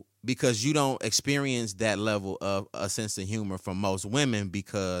how, because you don't experience that level of a sense of humor from most women,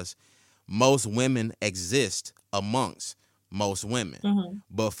 because most women exist amongst most women.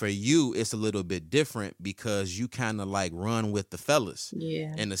 But for you, it's a little bit different because you kind of like run with the fellas.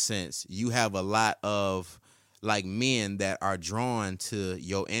 Yeah. In a sense, you have a lot of like men that are drawn to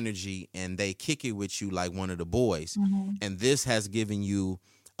your energy and they kick it with you like one of the boys. And this has given you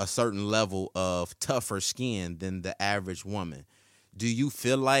a certain level of tougher skin than the average woman. Do you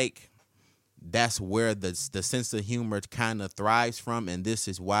feel like that's where the sense of humor kind of thrives from, and this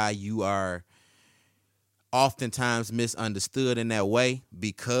is why you are oftentimes misunderstood in that way?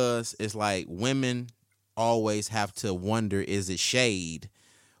 Because it's like women always have to wonder, is it shade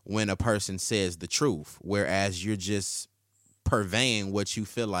when a person says the truth, whereas you're just purveying what you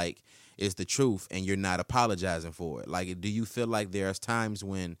feel like is the truth, and you're not apologizing for it. Like, do you feel like there's times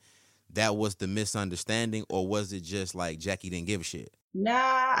when that was the misunderstanding, or was it just like Jackie didn't give a shit? Nah,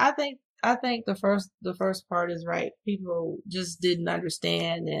 I think the first part is right. People just didn't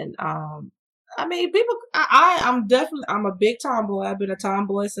understand, and I mean, people. I'm a big tomboy. I've been a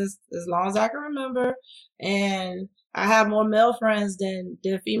tomboy since as long as I can remember, and I have more male friends than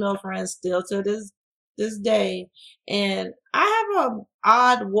female friends still to this day. And I have a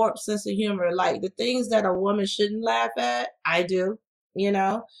odd warped sense of humor. Like the things that a woman shouldn't laugh at, I do. You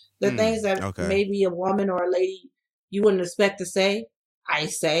know, the things that Okay. maybe a woman or a lady you wouldn't expect to say, I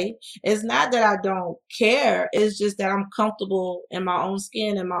say. It's not that I don't care. It's just that I'm comfortable in my own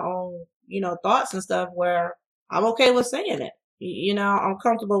skin and my own, thoughts and stuff where I'm okay with saying it. I'm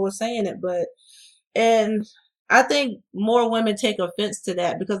comfortable with saying it, and I think more women take offense to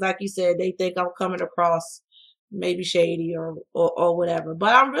that because like you said, they think I'm coming across maybe shady or whatever.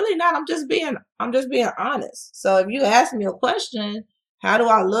 But I'm really not. I'm just being honest. So if you ask me a question, how do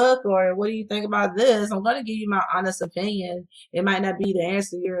I look or what do you think about this? I'm going to give you my honest opinion. It might not be the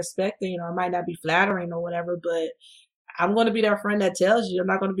answer you're expecting or it might not be flattering or whatever, but I'm going to be that friend that tells you. I'm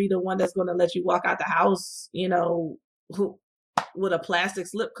not going to be the one that's going to let you walk out the house, with a plastic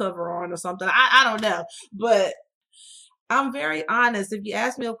slip cover on or something. I don't know, but I'm very honest. If you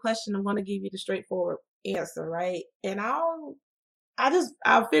ask me a question, I'm going to give you the straightforward answer, right? And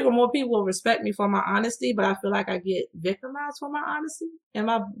I figure more people will respect me for my honesty, but I feel like I get victimized for my honesty and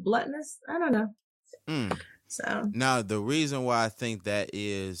my bluntness. I don't know. So Now, the reason why I think that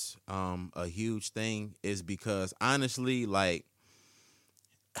is a huge thing is because honestly, like,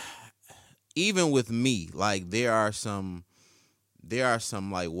 even with me, like there are some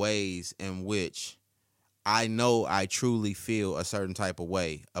like ways in which I know I truly feel a certain type of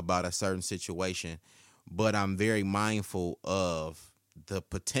way about a certain situation, but I'm very mindful of the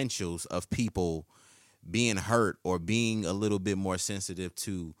potentials of people being hurt or being a little bit more sensitive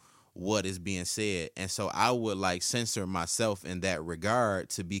to what is being said. And so I would like censor myself in that regard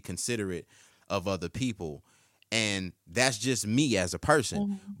to be considerate of other people. And that's just me as a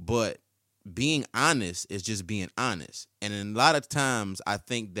person. But being honest is just being honest. And a lot of times I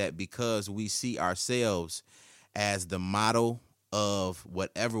think that because we see ourselves as the model of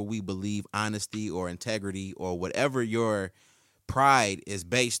whatever we believe honesty or integrity or whatever your pride is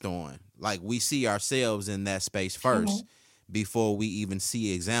based on, like we see ourselves in that space first before we even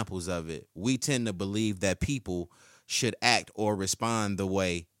see examples of it. We tend to believe that people should act or respond the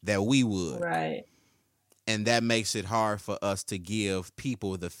way that we would. right. And that makes it hard for us to give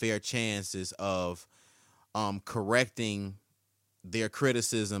people the fair chances of correcting their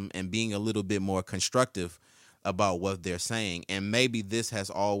criticism and being a little bit more constructive about what they're saying. And maybe this has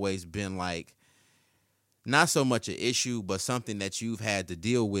always been like not so much an issue, but something that you've had to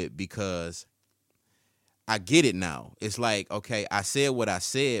deal with, because I get it now. It's like, okay, I said what I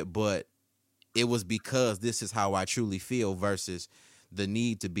said, but it was because this is how I truly feel versus the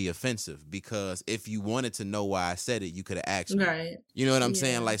need to be offensive. Because if you wanted to know why I said it, you could have asked me. Right. You know what I'm Yeah.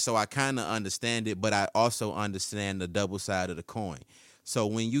 saying? Like, so I kind of understand it, but I also understand the double side of the coin. So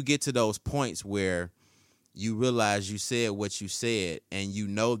when you get to those points where you realize you said what you said and you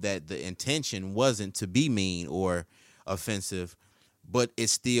know that the intention wasn't to be mean or offensive, but it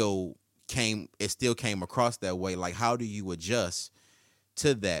still came across that way. Like, how do you adjust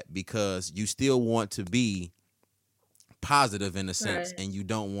to that? Because you still want to be positive in a sense, Right. and you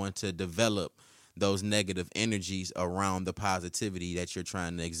don't want to develop those negative energies around the positivity that you're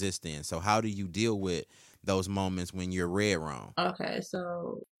trying to exist in. So how do you deal with those moments when you're read wrong? Okay.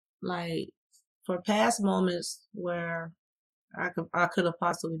 So like for past moments where I could have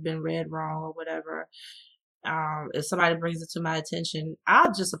possibly been read wrong or whatever, if somebody brings it to my attention,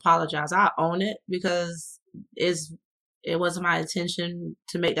 I'll just apologize. I'll own it because it wasn't my intention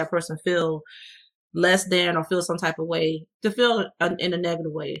to make that person feel less than or feel some type of way, to feel in a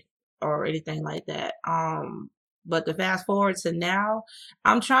negative way or anything like that. But to fast forward to now,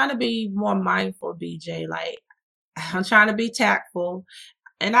 I'm trying to be more mindful, BJ. Like I'm trying to be tactful.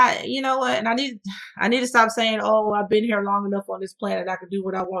 And you know what? And I need to stop saying, "Oh, I've been here long enough on this planet. I can do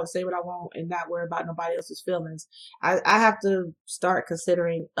what I want, say what I want, and not worry about nobody else's feelings." I have to start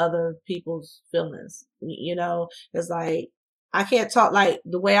considering other people's feelings. It's like I can't talk like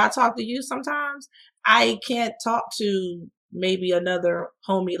the way I talk to you sometimes. I can't talk to maybe another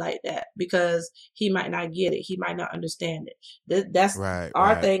homie like that because he might not get it. He might not understand it. That's Right,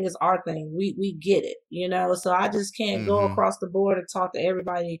 our right. thing is our thing. We get it, So I just can't go Mm-hmm. across the board and talk to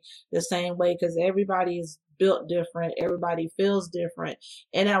everybody the same way because everybody is built different. Everybody feels different.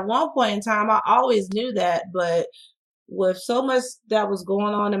 And at one point in time, I always knew that, but with so much that was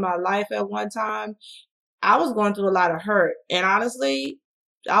going on in my life at one time, I was going through a lot of hurt. And honestly,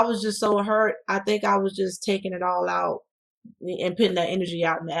 I was just so hurt. I think I was just taking it all out and putting that energy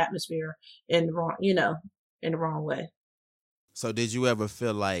out in the atmosphere in the wrong, in the wrong way. So did you ever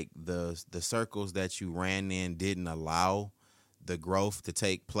feel like the circles that you ran in didn't allow the growth to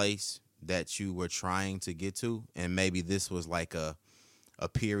take place that you were trying to get to? And maybe this was like a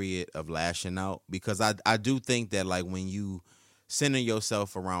period of lashing out? Because I do think that like when you center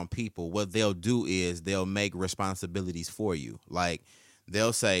yourself around people, what they'll do is they'll make responsibilities for you. Like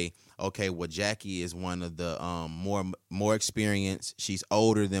they'll say, okay, well, Jackie is one of the more experienced. She's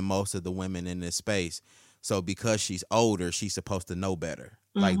older than most of the women in this space. So because she's older, she's supposed to know better.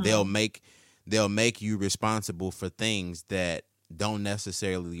 Like they'll make you responsible for things that don't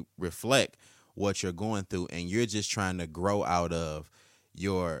necessarily reflect what you're going through, and you're just trying to grow out of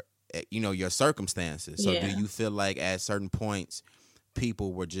your your circumstances. So do you feel like at certain points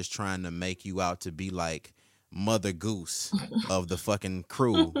people were just trying to make you out to be like Mother Goose of the fucking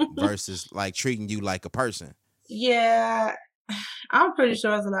crew versus like treating you like a person? Yeah, I'm pretty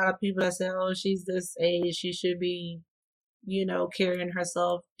sure there's a lot of people that say, oh, she's this age, she should be, carrying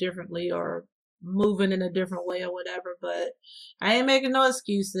herself differently or moving in a different way or whatever. But I ain't making no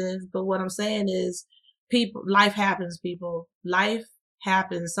excuses. But what I'm saying is, life happens, people. Life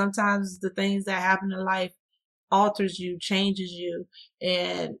happens. Sometimes the things that happen in life alters you, changes you.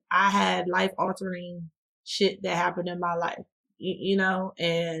 And I had life altering shit that happened in my life,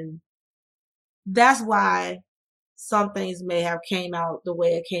 and that's why some things may have came out the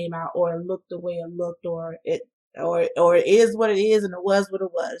way it came out, or it looked the way it looked, or it is what it is, and it was what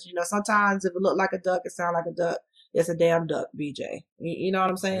it was. Sometimes if it looked like a duck, it sound like a duck. It's a damn duck, BJ. You know what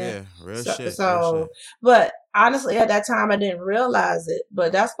I'm saying? Yeah, real so, shit. So, real shit. But honestly, at that time, I didn't realize it.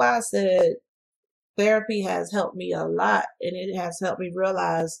 But that's why I said therapy has helped me a lot, and it has helped me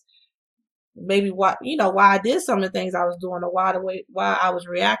realize maybe why I did some of the things I was doing, or why I was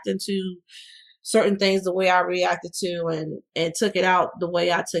reacting to certain things the way I reacted to, and took it out the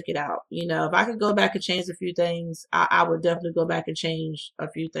way I took it out. If I could go back and change a few things, I would definitely go back and change a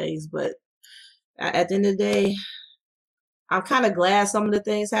few things. But at the end of the day, I'm kind of glad some of the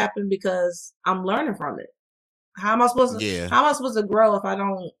things happened because I'm learning from it. How am I supposed to grow if I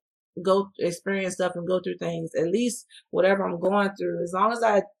don't go experience stuff and go through things? At least whatever I'm going through, as long as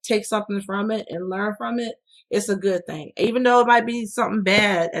I take something from it and learn from it, it's a good thing. Even though it might be something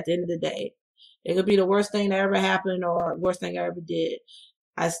bad at the end of the day. It could be the worst thing that ever happened or worst thing I ever did.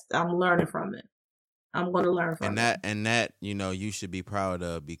 I'm learning from it. I'm going to learn from it. And that, you should be proud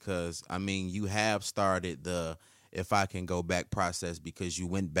of, because, I mean, you have started the if I can go back process, because you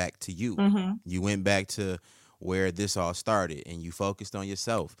went back to you. Mm-hmm. You went back to where this all started, and you focused on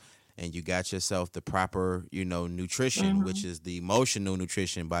yourself, and you got yourself the proper, nutrition, which is the emotional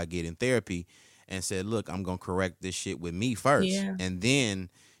nutrition, by getting therapy, and said, look, I'm going to correct this shit with me first. Yeah. And then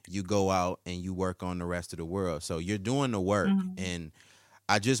you go out and you work on the rest of the world. So you're doing the work. And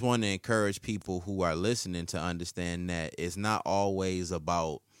I just want to encourage people who are listening to understand that it's not always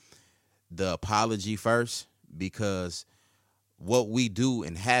about the apology first, because what we do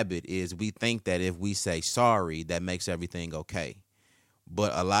in habit is we think that if we say sorry, that makes everything okay.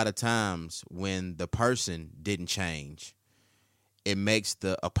 But a lot of times when the person didn't change, it makes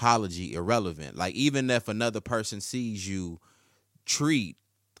the apology irrelevant. Like, even if another person sees you treat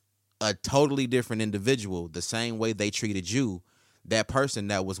a totally different individual the same way they treated you, that person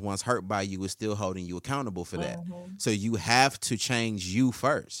that was once hurt by you is still holding you accountable for that. So you have to change you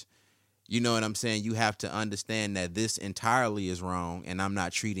first. You know what I'm saying? You have to understand that this entirely is wrong, and I'm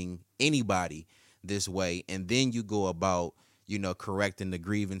not treating anybody this way. And then you go about, correcting the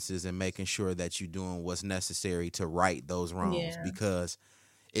grievances and making sure that you're doing what's necessary to right those wrongs, because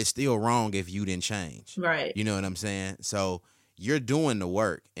it's still wrong if you didn't change. Right. You know what I'm saying? So you're doing the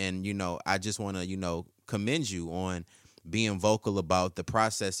work, and, I just want to, commend you on being vocal about the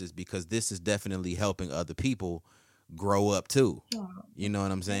processes, because this is definitely helping other people grow up too. Oh, you know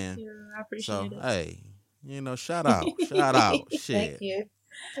what I'm saying? Thank you. I appreciate it. Hey, shout out. Shit. Thank you.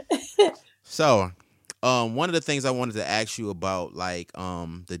 So, one of the things I wanted to ask you about, like,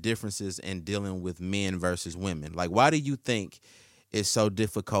 the differences in dealing with men versus women. Like, why do you think it's so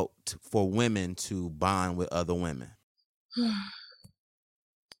difficult for women to bond with other women?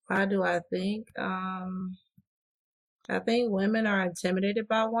 Why do I think? I think women are intimidated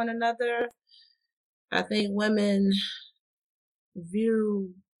by one another. I think women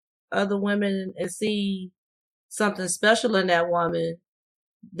view other women and see something special in that woman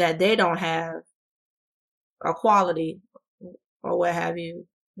that they don't have, a quality or what have you,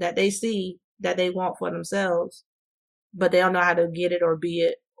 that they see that they want for themselves. but they don't know how to get it or be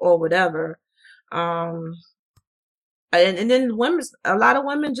it or whatever. And then a lot of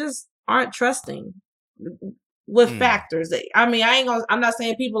women just aren't trusting with factors. I mean, I'm not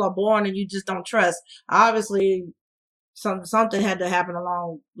saying people are born and you just don't trust. Obviously, something had to happen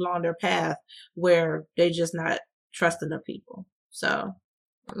along their path where they just not trusting the people. So,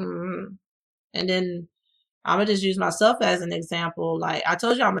 and then I'm gonna just use myself as an example. Like I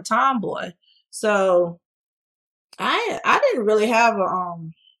told you, I'm a tomboy, so I didn't really have a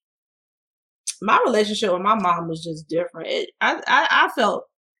my relationship with my mom was just different. I felt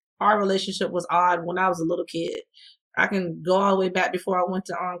our relationship was odd when I was a little kid. I can go all the way back before I went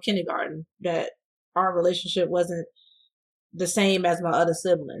to kindergarten that our relationship wasn't the same as my other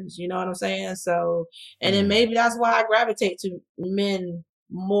siblings. You know what I'm saying? So, and then maybe that's why I gravitate to men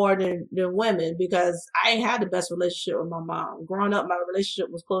more than women, because I ain't had the best relationship with my mom. Growing up, my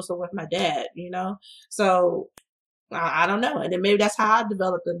relationship was closer with my dad, you know? So I don't know. And then maybe that's how I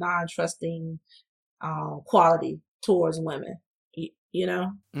developed a non-trusting quality towards women, you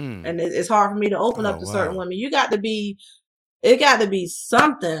know? And it's hard for me to open up to certain women. It got to be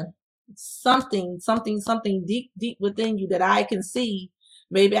something deep within you that I can see.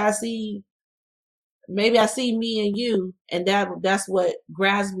 Maybe I see me and you, and that's what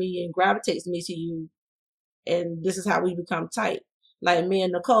grabs me and gravitates me to you. And this is how we become tight. Like me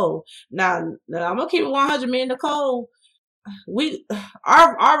and Nicole. Now I'm gonna keep it 100. Me and Nicole,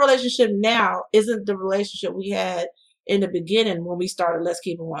 our relationship now isn't the relationship we had in the beginning when we started Let's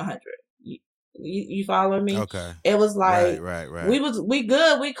Keep It 100. You following me? Okay. It was like right. we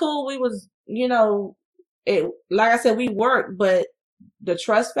good, we cool, we was, you know, it, like I said, we worked, but the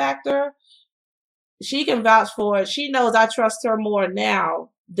trust factor, she can vouch for it. She knows I trust her more now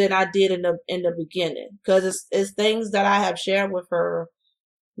than I did in the beginning, because it's things that I have shared with her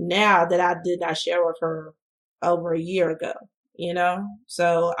now that I did not share with her over a year ago, you know?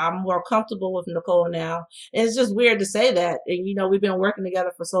 So I'm more comfortable with Nicole now. And it's just weird to say that. And, you know, we've been working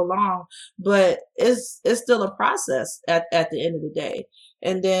together for so long, but it's still a process at the end of the day.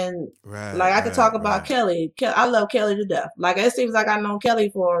 And then, I could talk about Kelly. I love Kelly to death. Like, it seems like I've known Kelly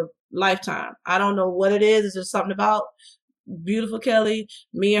for a lifetime. I don't know what it is. It's just something about beautiful Kelly.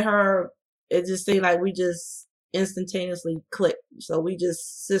 Me and her, it just seemed like we just instantaneously clicked. So we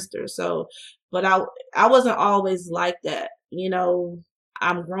just sisters. So, but I wasn't always like that. You know,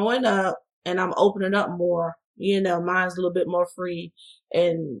 I'm growing up and I'm opening up more. You know, mine's a little bit more free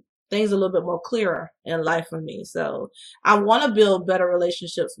and things a little bit more clearer in life for me. So I want to build better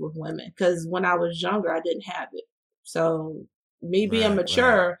relationships with women, because when I was younger, I didn't have it. So me being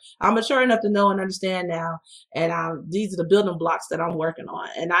mature, I'm mature enough to know and understand now. And these are the building blocks that I'm working on.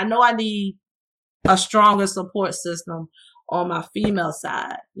 And I know I need a stronger support system on my female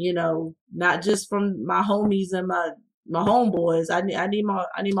side, you know, not just from my homies and my homeboys. I need my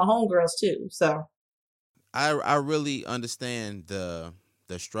homegirls too. So I really understand the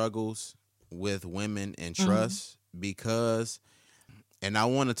struggles with women and trust, because, and I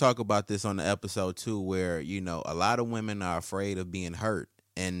want to talk about this on the episode too, where, you know, a lot of women are afraid of being hurt.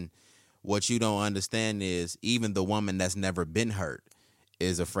 And what you don't understand is even the woman that's never been hurt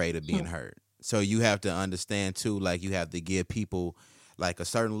is afraid of being hurt. So you have to understand too, like, you have to give people like a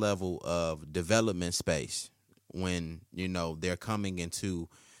certain level of development space when, you know, they're coming into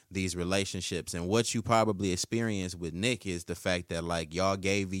these relationships. And what you probably experienced with Nick is the fact that, like, y'all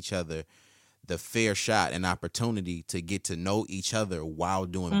gave each other the fair shot and opportunity to get to know each other while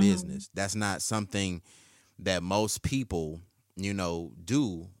doing business. That's not something that most people, you know,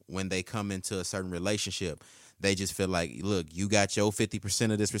 do when they come into a certain relationship. They just feel like, look, you got your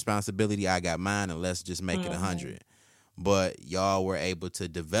 50% of this responsibility, I got mine, and let's just make it 100. But y'all were able to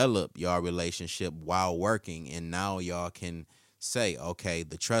develop your relationship while working, and now y'all can say, okay,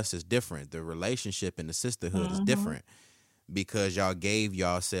 the trust is different. The relationship and the sisterhood is different, because y'all gave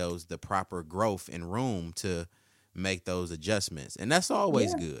yourselves the proper growth and room to make those adjustments. And that's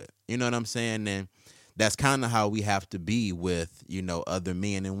always good. You know what I'm saying? And that's kind of how we have to be with, you know, other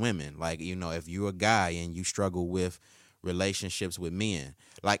men and women. Like, you know, if you're a guy and you struggle with relationships with men,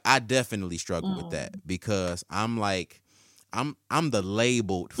 like, I definitely struggle with that, because I'm like, I'm the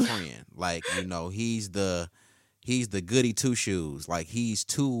labeled friend. Like, you know, he's the goody two shoes. Like, he's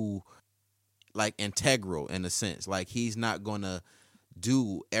too, like, integral in a sense. Like, he's not gonna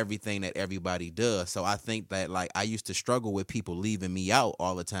do everything that everybody does. So I think that, like, I used to struggle with people leaving me out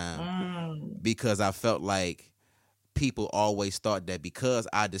all the time, because I felt like people always thought that because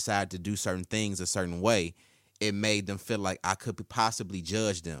I decided to do certain things a certain way, it made them feel like I could possibly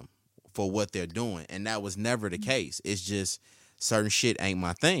judge them for what they're doing. And that was never the case. It's just certain shit ain't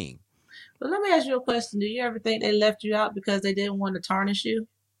my thing. But let me ask you a question. Do you ever think they left you out because they didn't want to tarnish you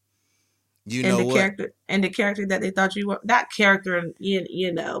You and know the what? character that they thought you were? Not character,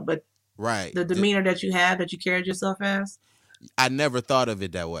 but Right. the demeanor that you have, that you carried yourself as? I never thought of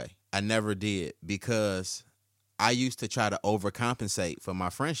it that way. I never did, because I used to try to overcompensate for my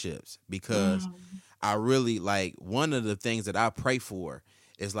friendships, because Mm. I really like, one of the things that I pray for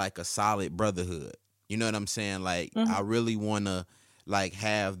is like a solid brotherhood. You know what I'm saying? Like, I Mm-hmm. really want to like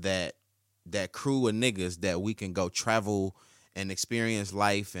have that crew of niggas that we can go travel and experience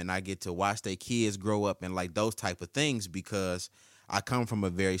life, and I get to watch their kids grow up and like those type of things, because I come from a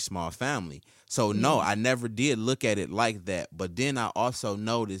very small family. So no, Yeah. I never did look at it like that. But then I also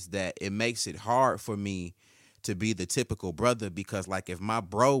noticed that it makes it hard for me to be the typical brother, because like if my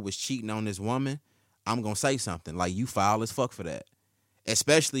bro was cheating on this woman, I'm gonna say something like, you foul as fuck for that.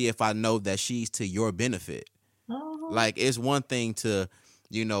 Especially if I know that she's to your benefit. Uh-huh. Like, it's one thing to,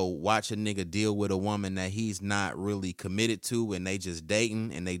 watch a nigga deal with a woman that he's not really committed to, and they just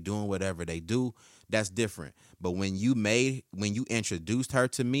dating and they doing whatever they do. That's different. But when you introduced her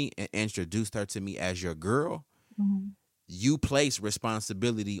to me and introduced her to me as your girl, Mm-hmm. you place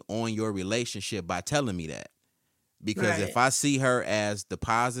responsibility on your relationship by telling me that. Because if Right. I see her as the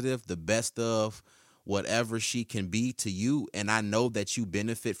positive, the best of whatever she can be to you, and I know that you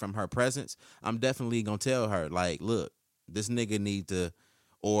benefit from her presence, I'm definitely gonna tell her, like, look, this nigga need to,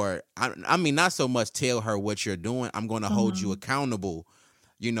 or I mean, not so much tell her what you're doing. I'm gonna hold you Mm-hmm. accountable,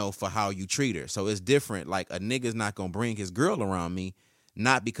 for how you treat her. So it's different. Like, a nigga's not gonna bring his girl around me,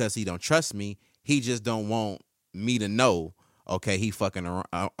 not because he don't trust me. He just don't want me to know, okay, he fucking around.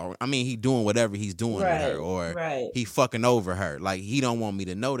 I mean, he doing whatever he's doing with her, Right. or Right. he fucking over her. Like, he don't want me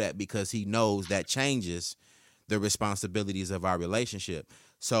to know that, because he knows that changes the responsibilities of our relationship.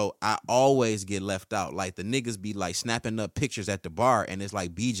 So I always get left out. Like, the niggas be like snapping up pictures at the bar, and it's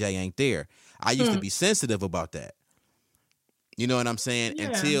like BJ ain't there. I used to Hmm. be sensitive about that. You know what I'm saying? Yeah.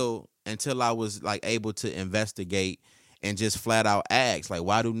 Until I was like able to investigate and just flat out ask, like,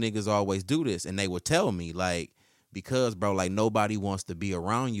 why do niggas always do this? And they would tell me, like, because, bro, like, nobody wants to be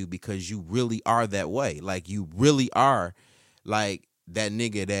around you, because you really are that way. Like, you really are like that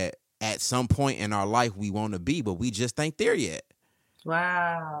nigga that at some point in our life we want to be, but we just ain't there yet.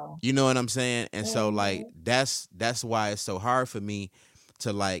 Wow. You know what I'm saying? And so like Mm-hmm. that's why it's so hard for me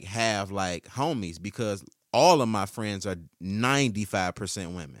to like have like homies, because all of my friends are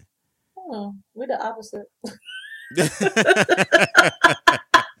 95% women. We're the opposite.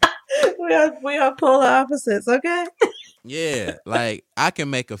 We are polar opposites. Okay. Yeah, like I can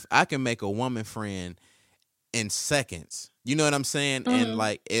make a woman friend in seconds. You know what I'm saying? And Mm-hmm.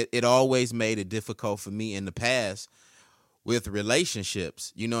 like it always made it difficult for me in the past with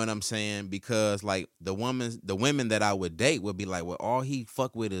relationships. You know what I'm saying? Because like the women that I would date would be like, well, all he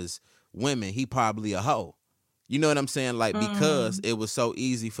fuck with is women. He probably a hoe. You know what I'm saying? Like, because Mm-hmm. it was so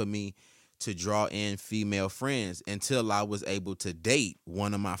easy for me to draw in female friends until I was able to date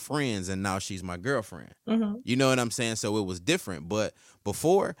one of my friends, and now she's my girlfriend. Mm-hmm. You know what I'm saying? So it was different. But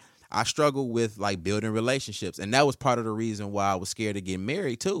before, I struggled with like building relationships, and that was part of the reason why I was scared to get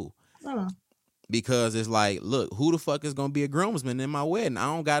married too. Mm. Because it's like, look, who the fuck is gonna be a groomsman in my wedding? I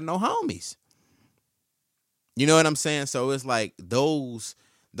don't got no homies. You know what I'm saying? So it's like those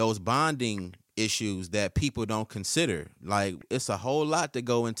bonding issues that people don't consider. Like, it's a whole lot to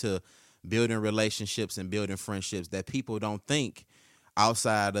go into building relationships and building friendships that people don't think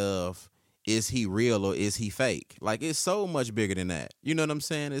outside of, is he real or is he fake? Like, it's so much bigger than that. You know what I'm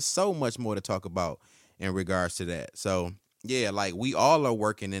saying? It's so much more to talk about in regards to that. So yeah, like we all are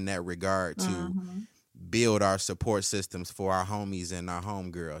working in that regard to Mm-hmm. build our support systems for our homies and our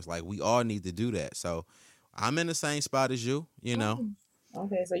homegirls. Like, we all need to do that. So I'm in the same spot as you, you know. Mm.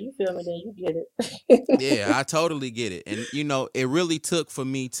 Okay, so you feel me, then you get it. Yeah, I totally get it. And it really took for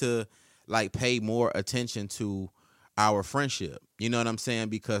me to like pay more attention to our friendship. You know what I'm saying?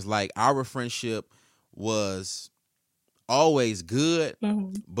 Because like our friendship was always good,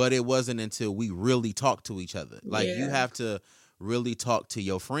 Mm-hmm. but it wasn't until we really talked to each other. Like, you Yeah. have to really talk to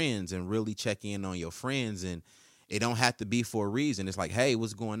your friends and really check in on your friends, and it don't have to be for a reason. It's like, hey,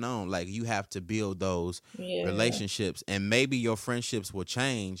 what's going on? Like, you have to build those Yeah. relationships, and maybe your friendships will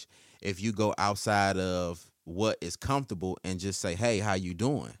change if you go outside of what is comfortable and just say, hey, how you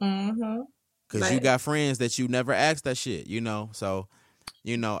doing? Mm-hmm. Because you Like, got friends that you never asked that shit, so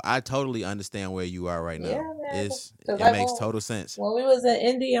I totally understand where you are right yeah, now. man. Cause It like makes total sense. when we was in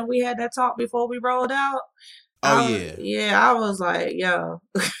Indy and we had that talk before we rolled out, Oh yeah. I was like, yo,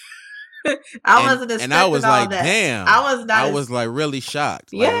 I and wasn't and I expecting was all like, that. damn. I was I not. was like really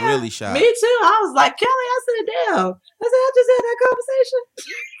shocked, like Yeah, really me shocked. too. I was like, Kelly, I said, damn. I said, I just had that conversation.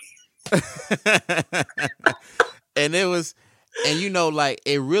 And it was, and you know, like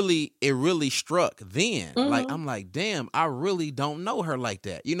it really struck then. Like Mm-hmm. I'm like, damn, I really don't know her like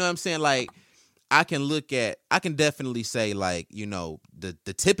that. You know what I'm saying? Like I can definitely say, like, you know, the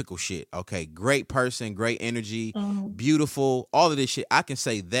typical shit. Okay, great person, great energy, Mm-hmm. beautiful, all of this shit. I can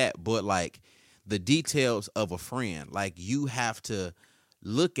say that, but like the details of a friend, like you have to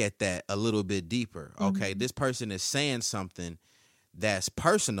look at that a little bit deeper. Okay, Mm-hmm. this person is saying something that's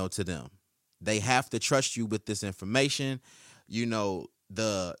personal to them. They have to trust you with this information. You know,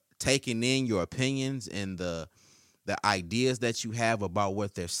 the taking in your opinions and the ideas that you have about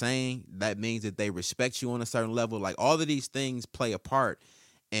what they're saying, that means that they respect you on a certain level. Like all of these things play a part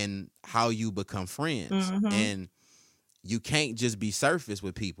in how you become friends. Mm-hmm. And you can't just be surface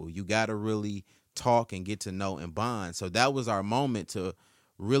with people. You got to really talk and get to know and bond. So that was our moment to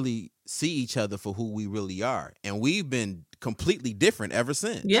really see each other for who we really are. And we've been completely different ever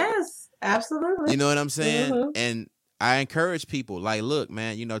since. Yes, absolutely. You know what I'm saying? Mm-hmm. And I encourage people, like, look,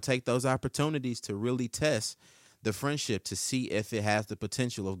 man, you know, take those opportunities to really test the friendship to see if it has the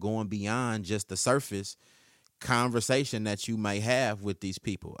potential of going beyond just the surface conversation that you may have with these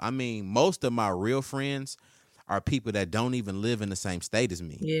people. I mean, most of my real friends are people that don't even live in the same state as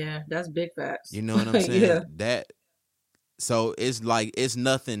me. Yeah, that's big facts. You know what I'm saying? Yeah. That so it's like it's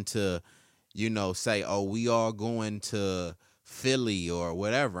nothing to, you know, say, oh, we all going to Philly or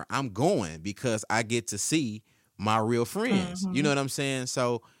whatever. I'm going because I get to see my real friends. You know Mm-hmm. what I'm saying?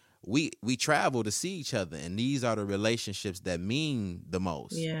 So we travel to see each other, and these are the relationships that mean the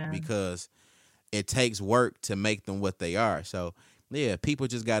most Yeah. because it takes work to make them what they are. So yeah, people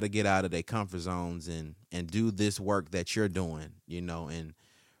just got to get out of their comfort zones and do this work that you're doing, you know, and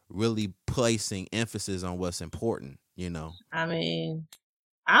really placing emphasis on what's important, you know. I mean,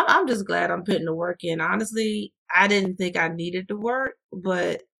 I'm just glad I'm putting the work in. Honestly, I didn't think I needed the work,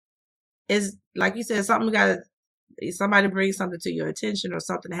 but it's like you said, somebody brings something to your attention or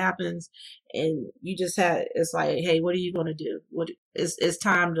something happens and you just had it's like, hey, what are you gonna do? It's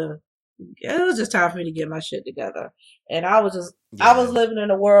time to it was just time for me to get my shit together. And I was Yeah. living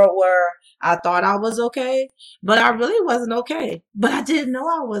in a world where I thought I was okay, but I really wasn't okay. But I didn't know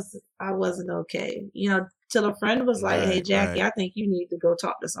I wasn't okay. You know, till a friend was like, hey Right, Jackie, right. I think you need to go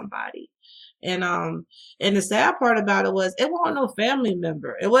talk to somebody. And and the sad part about it was it wasn't no family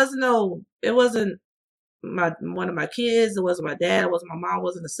member. It wasn't my one of my kids. It wasn't my dad. It wasn't my mom. It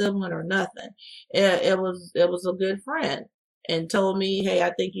wasn't a sibling or nothing. It was a good friend and told me, hey,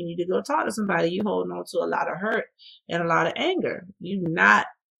 I think you need to go talk to somebody. You holding on to a lot of hurt and a lot of anger. You not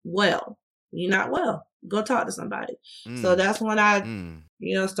well. You're not well. Go talk to somebody. So Mm, that's when I, mm.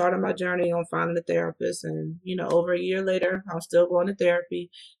 started my journey on finding a therapist. And over a year later, I'm still going to therapy,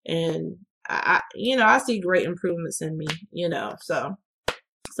 and I see great improvements in me.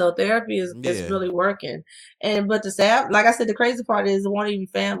 So therapy is Yeah. really working. But the sad, like I said, the crazy part is it wasn't even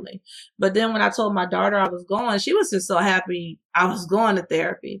family. But then when I told my daughter I was going, she was just so happy I was going to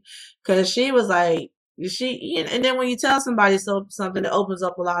therapy because she was like, and then when you tell somebody something that opens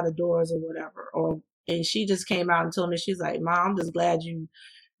up a lot of doors or whatever, and she just came out and told me, she's like, Mom, I'm just glad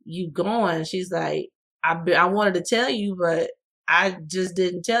you going. She's like, I wanted to tell you, but I just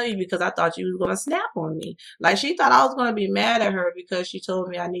didn't tell you because I thought you was going to snap on me. Like she thought I was going to be mad at her because she told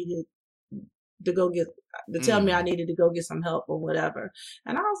me I needed to go get to tell me I Mm. needed to go get some help or whatever.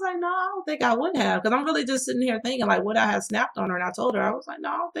 And I was like, no, I don't think I would have, because I'm really just sitting here thinking like, would I have snapped on her? And I told her, I was like, no,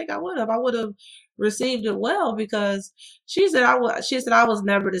 I don't think I would have. I would have received it well because she said I was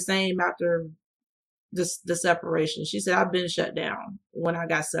never the same after the separation. She said I've been shut down when I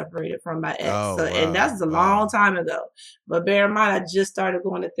got separated from my ex. Oh, So, and wow. that's a long Wow. time ago. But bear in mind, I just started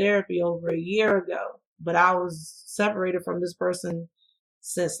going to therapy over a year ago. But I was separated from this person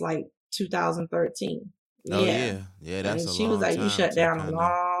since like 2013. Oh Yeah. yeah. Yeah, that's And a she was long like, you time shut to down a kind of.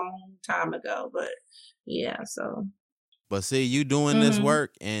 long time ago. But yeah, so. But see, you doing this Mm-hmm.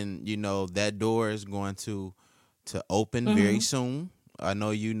 work, and you know that door is going to open very Mm-hmm. soon. I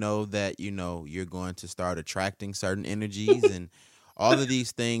know you know that you're going to start attracting certain energies, and all of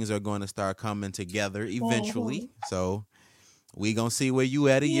these things are going to start coming together Mm-hmm. eventually. So we gonna see where you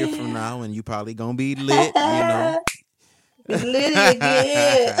at a year from Yeah. now, and you probably gonna be lit. You know. Be litty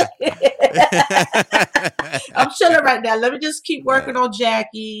again. I'm chilling right now. Let me just keep Nah. working on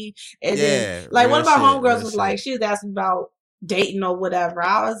Jackie. And then, Yeah, like, one real of my shit, homegirls real was like, shit. she was asking about dating or whatever.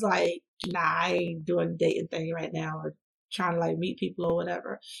 I was like, nah, I ain't doing the dating thing right now or trying to like meet people or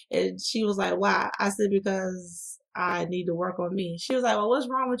whatever. And she was like, why? I said, because I need to work on me. She was like, well, what's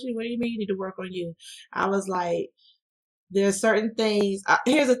wrong with you? What do you mean you need to work on you? I was like, there's certain things.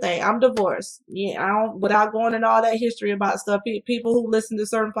 Here's the thing: I'm divorced. Yeah, I don't. Without going into all that history about stuff, people who listen to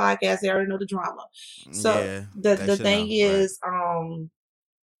certain podcasts, they already know the drama. So Yeah, they the should thing know, right? is,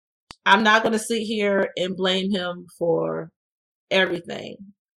 I'm not going to sit here and blame him for everything.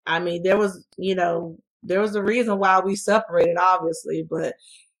 I mean, there was a reason why we separated, obviously, but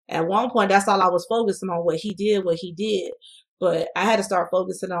at one point, that's all I was focusing on, what he did. But I had to start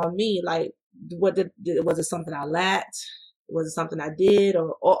focusing on me, like, was it something I lacked? Was it something I did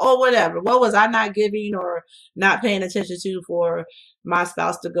or whatever? What was I not giving or not paying attention to for my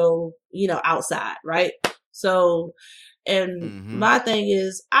spouse to go, outside, right? So, and Mm-hmm. my thing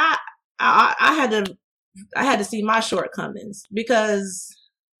is, I had to see my shortcomings because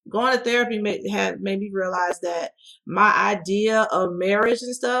going to therapy made me realize that my idea of marriage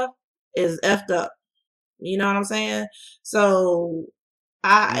and stuff is effed up. You know what I'm saying? So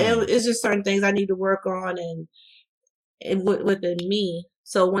Mm. it's just certain things I need to work on and within me.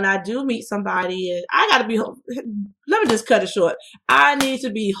 So when I do meet somebody, and I got to be whole, let me just cut it short. I need to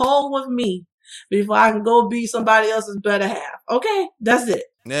be whole with me before I can go be somebody else's better half. Okay, that's it.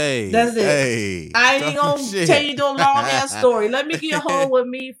 Hey, That's it. hey, I ain't even talking gonna tell shit. you no long ass story. Let me get whole with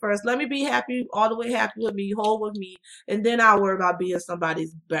me first. Let me be happy, all the way happy with me, whole with me, and then I'll worry about being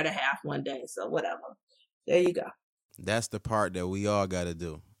somebody's better half one day. So whatever. There you go. That's the part that we all got to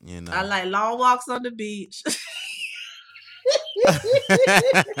do, you I know. like long walks on the beach.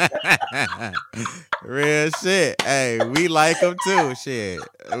 Real shit. Hey, we like them too. Shit,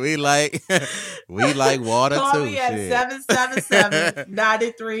 we like we like water Call too. me at Shit.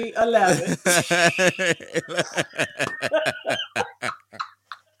 777-9311.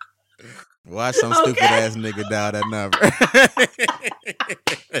 Watch some stupid Okay. ass nigga dial that number.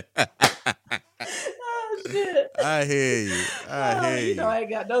 Oh shit. I hear you. I Oh, hear you know you. I ain't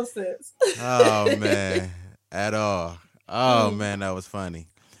got no sense. Oh man, at all. Oh Mm. man, that was funny.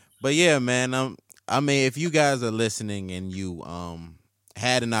 But yeah, man. I mean, if you guys are listening and you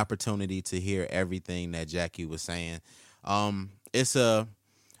had an opportunity to hear everything that Jackie was saying, it's a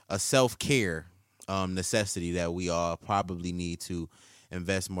self care necessity that we all probably need to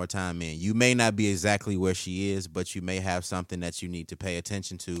invest more time in. You may not be exactly where she is, but you may have something that you need to pay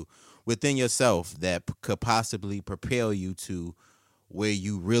attention to within yourself that could possibly propel you to where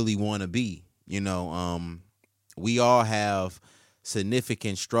you really want to be. We all have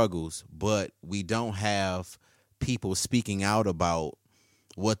significant struggles, but we don't have people speaking out about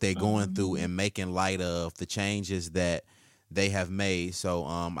what they're going through Mhm. and making light of the changes that they have made. So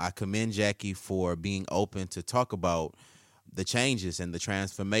I commend Jackie for being open to talk about the changes and the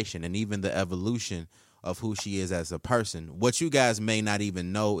transformation and even the evolution of who she is as a person. What you guys may not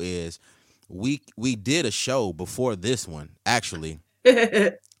even know is we did a show before this one actually,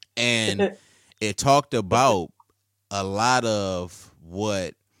 and it talked about a lot of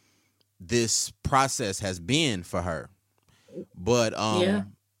what this process has been for her. But Yeah.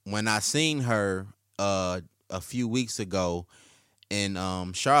 when I seen her a few weeks ago in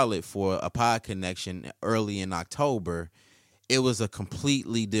Charlotte for a pod connection early in October, it was a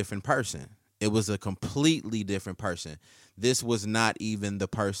completely different person. It was a completely different person. This was not even the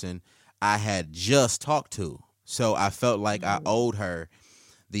person I had just talked to. So I felt like I Mhm. owed her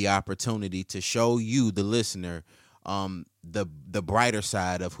the opportunity to show you, the listener, the brighter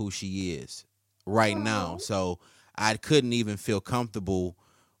side of who she is right now. Oh. So I couldn't even feel comfortable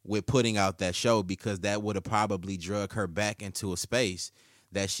with putting out that show because that would have probably drug her back into a space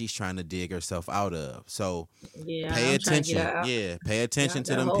that she's trying to dig herself out of. So Yeah, pay I'm trying to get attention. out, Yeah, pay get attention out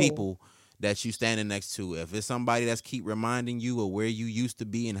to that them hole. people that you standing next to. If it's somebody that's keep reminding you of where you used to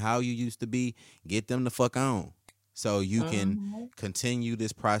be and how you used to be, get them the fuck on so you can Mhm. continue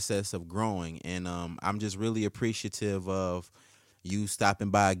this process of growing. And I'm just really appreciative of you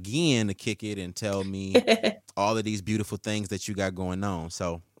stopping by again to kick it and tell me all of these beautiful things that you got going on.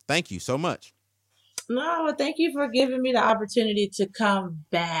 So thank you so much. No, well, thank you for giving me the opportunity to come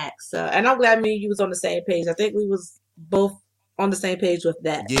back. So, and I'm glad me and you was on the same page. I think we was both on the same page with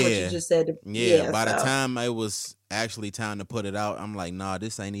that. What you Yeah. just said. Yeah. Yeah. By the So. time it was actually time to put it out, I'm like, nah,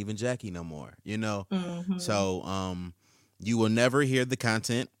 this ain't even Jackie no more, you know? Mhm. So you will never hear the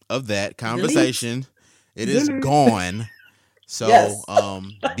content of that Delete. conversation. It is Delete. gone. So Yes.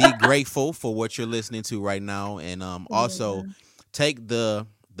 be grateful for what you're listening to right now, and also Yeah. take the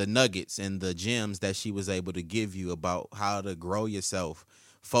nuggets and the gems that she was able to give you about how to grow yourself,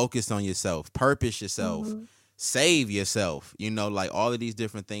 focus on yourself, purpose yourself, Mhm. save yourself. Like all of these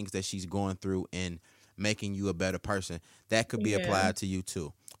different things that she's going through and making you a better person. That could be Yeah. applied to you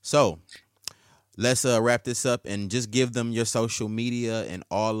too. So let's wrap this up and just give them your social media and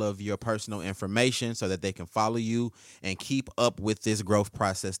all of your personal information so that they can follow you and keep up with this growth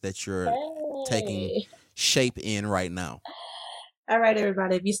process that you're taking shape in right now. All right,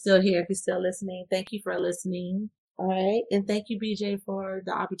 everybody. If you're still here, if you're still listening, thank you for listening. All right. And thank you, BJ, for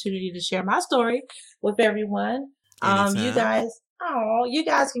the opportunity to share my story with everyone. You guys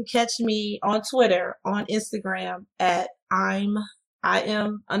can catch me on Twitter, on Instagram at I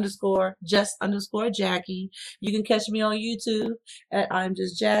am _ Jackie. You can catch me on YouTube at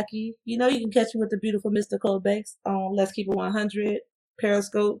ImJustJackie. You can catch me with the beautiful Mr. Cole Banks on Let's Keep It 100,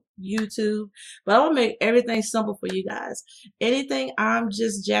 Periscope, YouTube. But I want to make everything simple for you guys. Anything I'm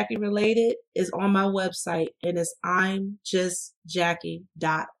Just Jackie related is on my website, and it's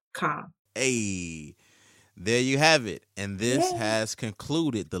ImJustJackie.com. Hey, there you have it. And this has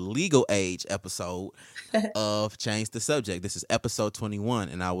concluded the legal age episode of Change the Subject. This is episode 21,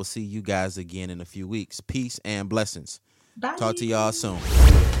 and I will see you guys again in a few weeks. Peace and blessings. Bye. Talk to y'all soon.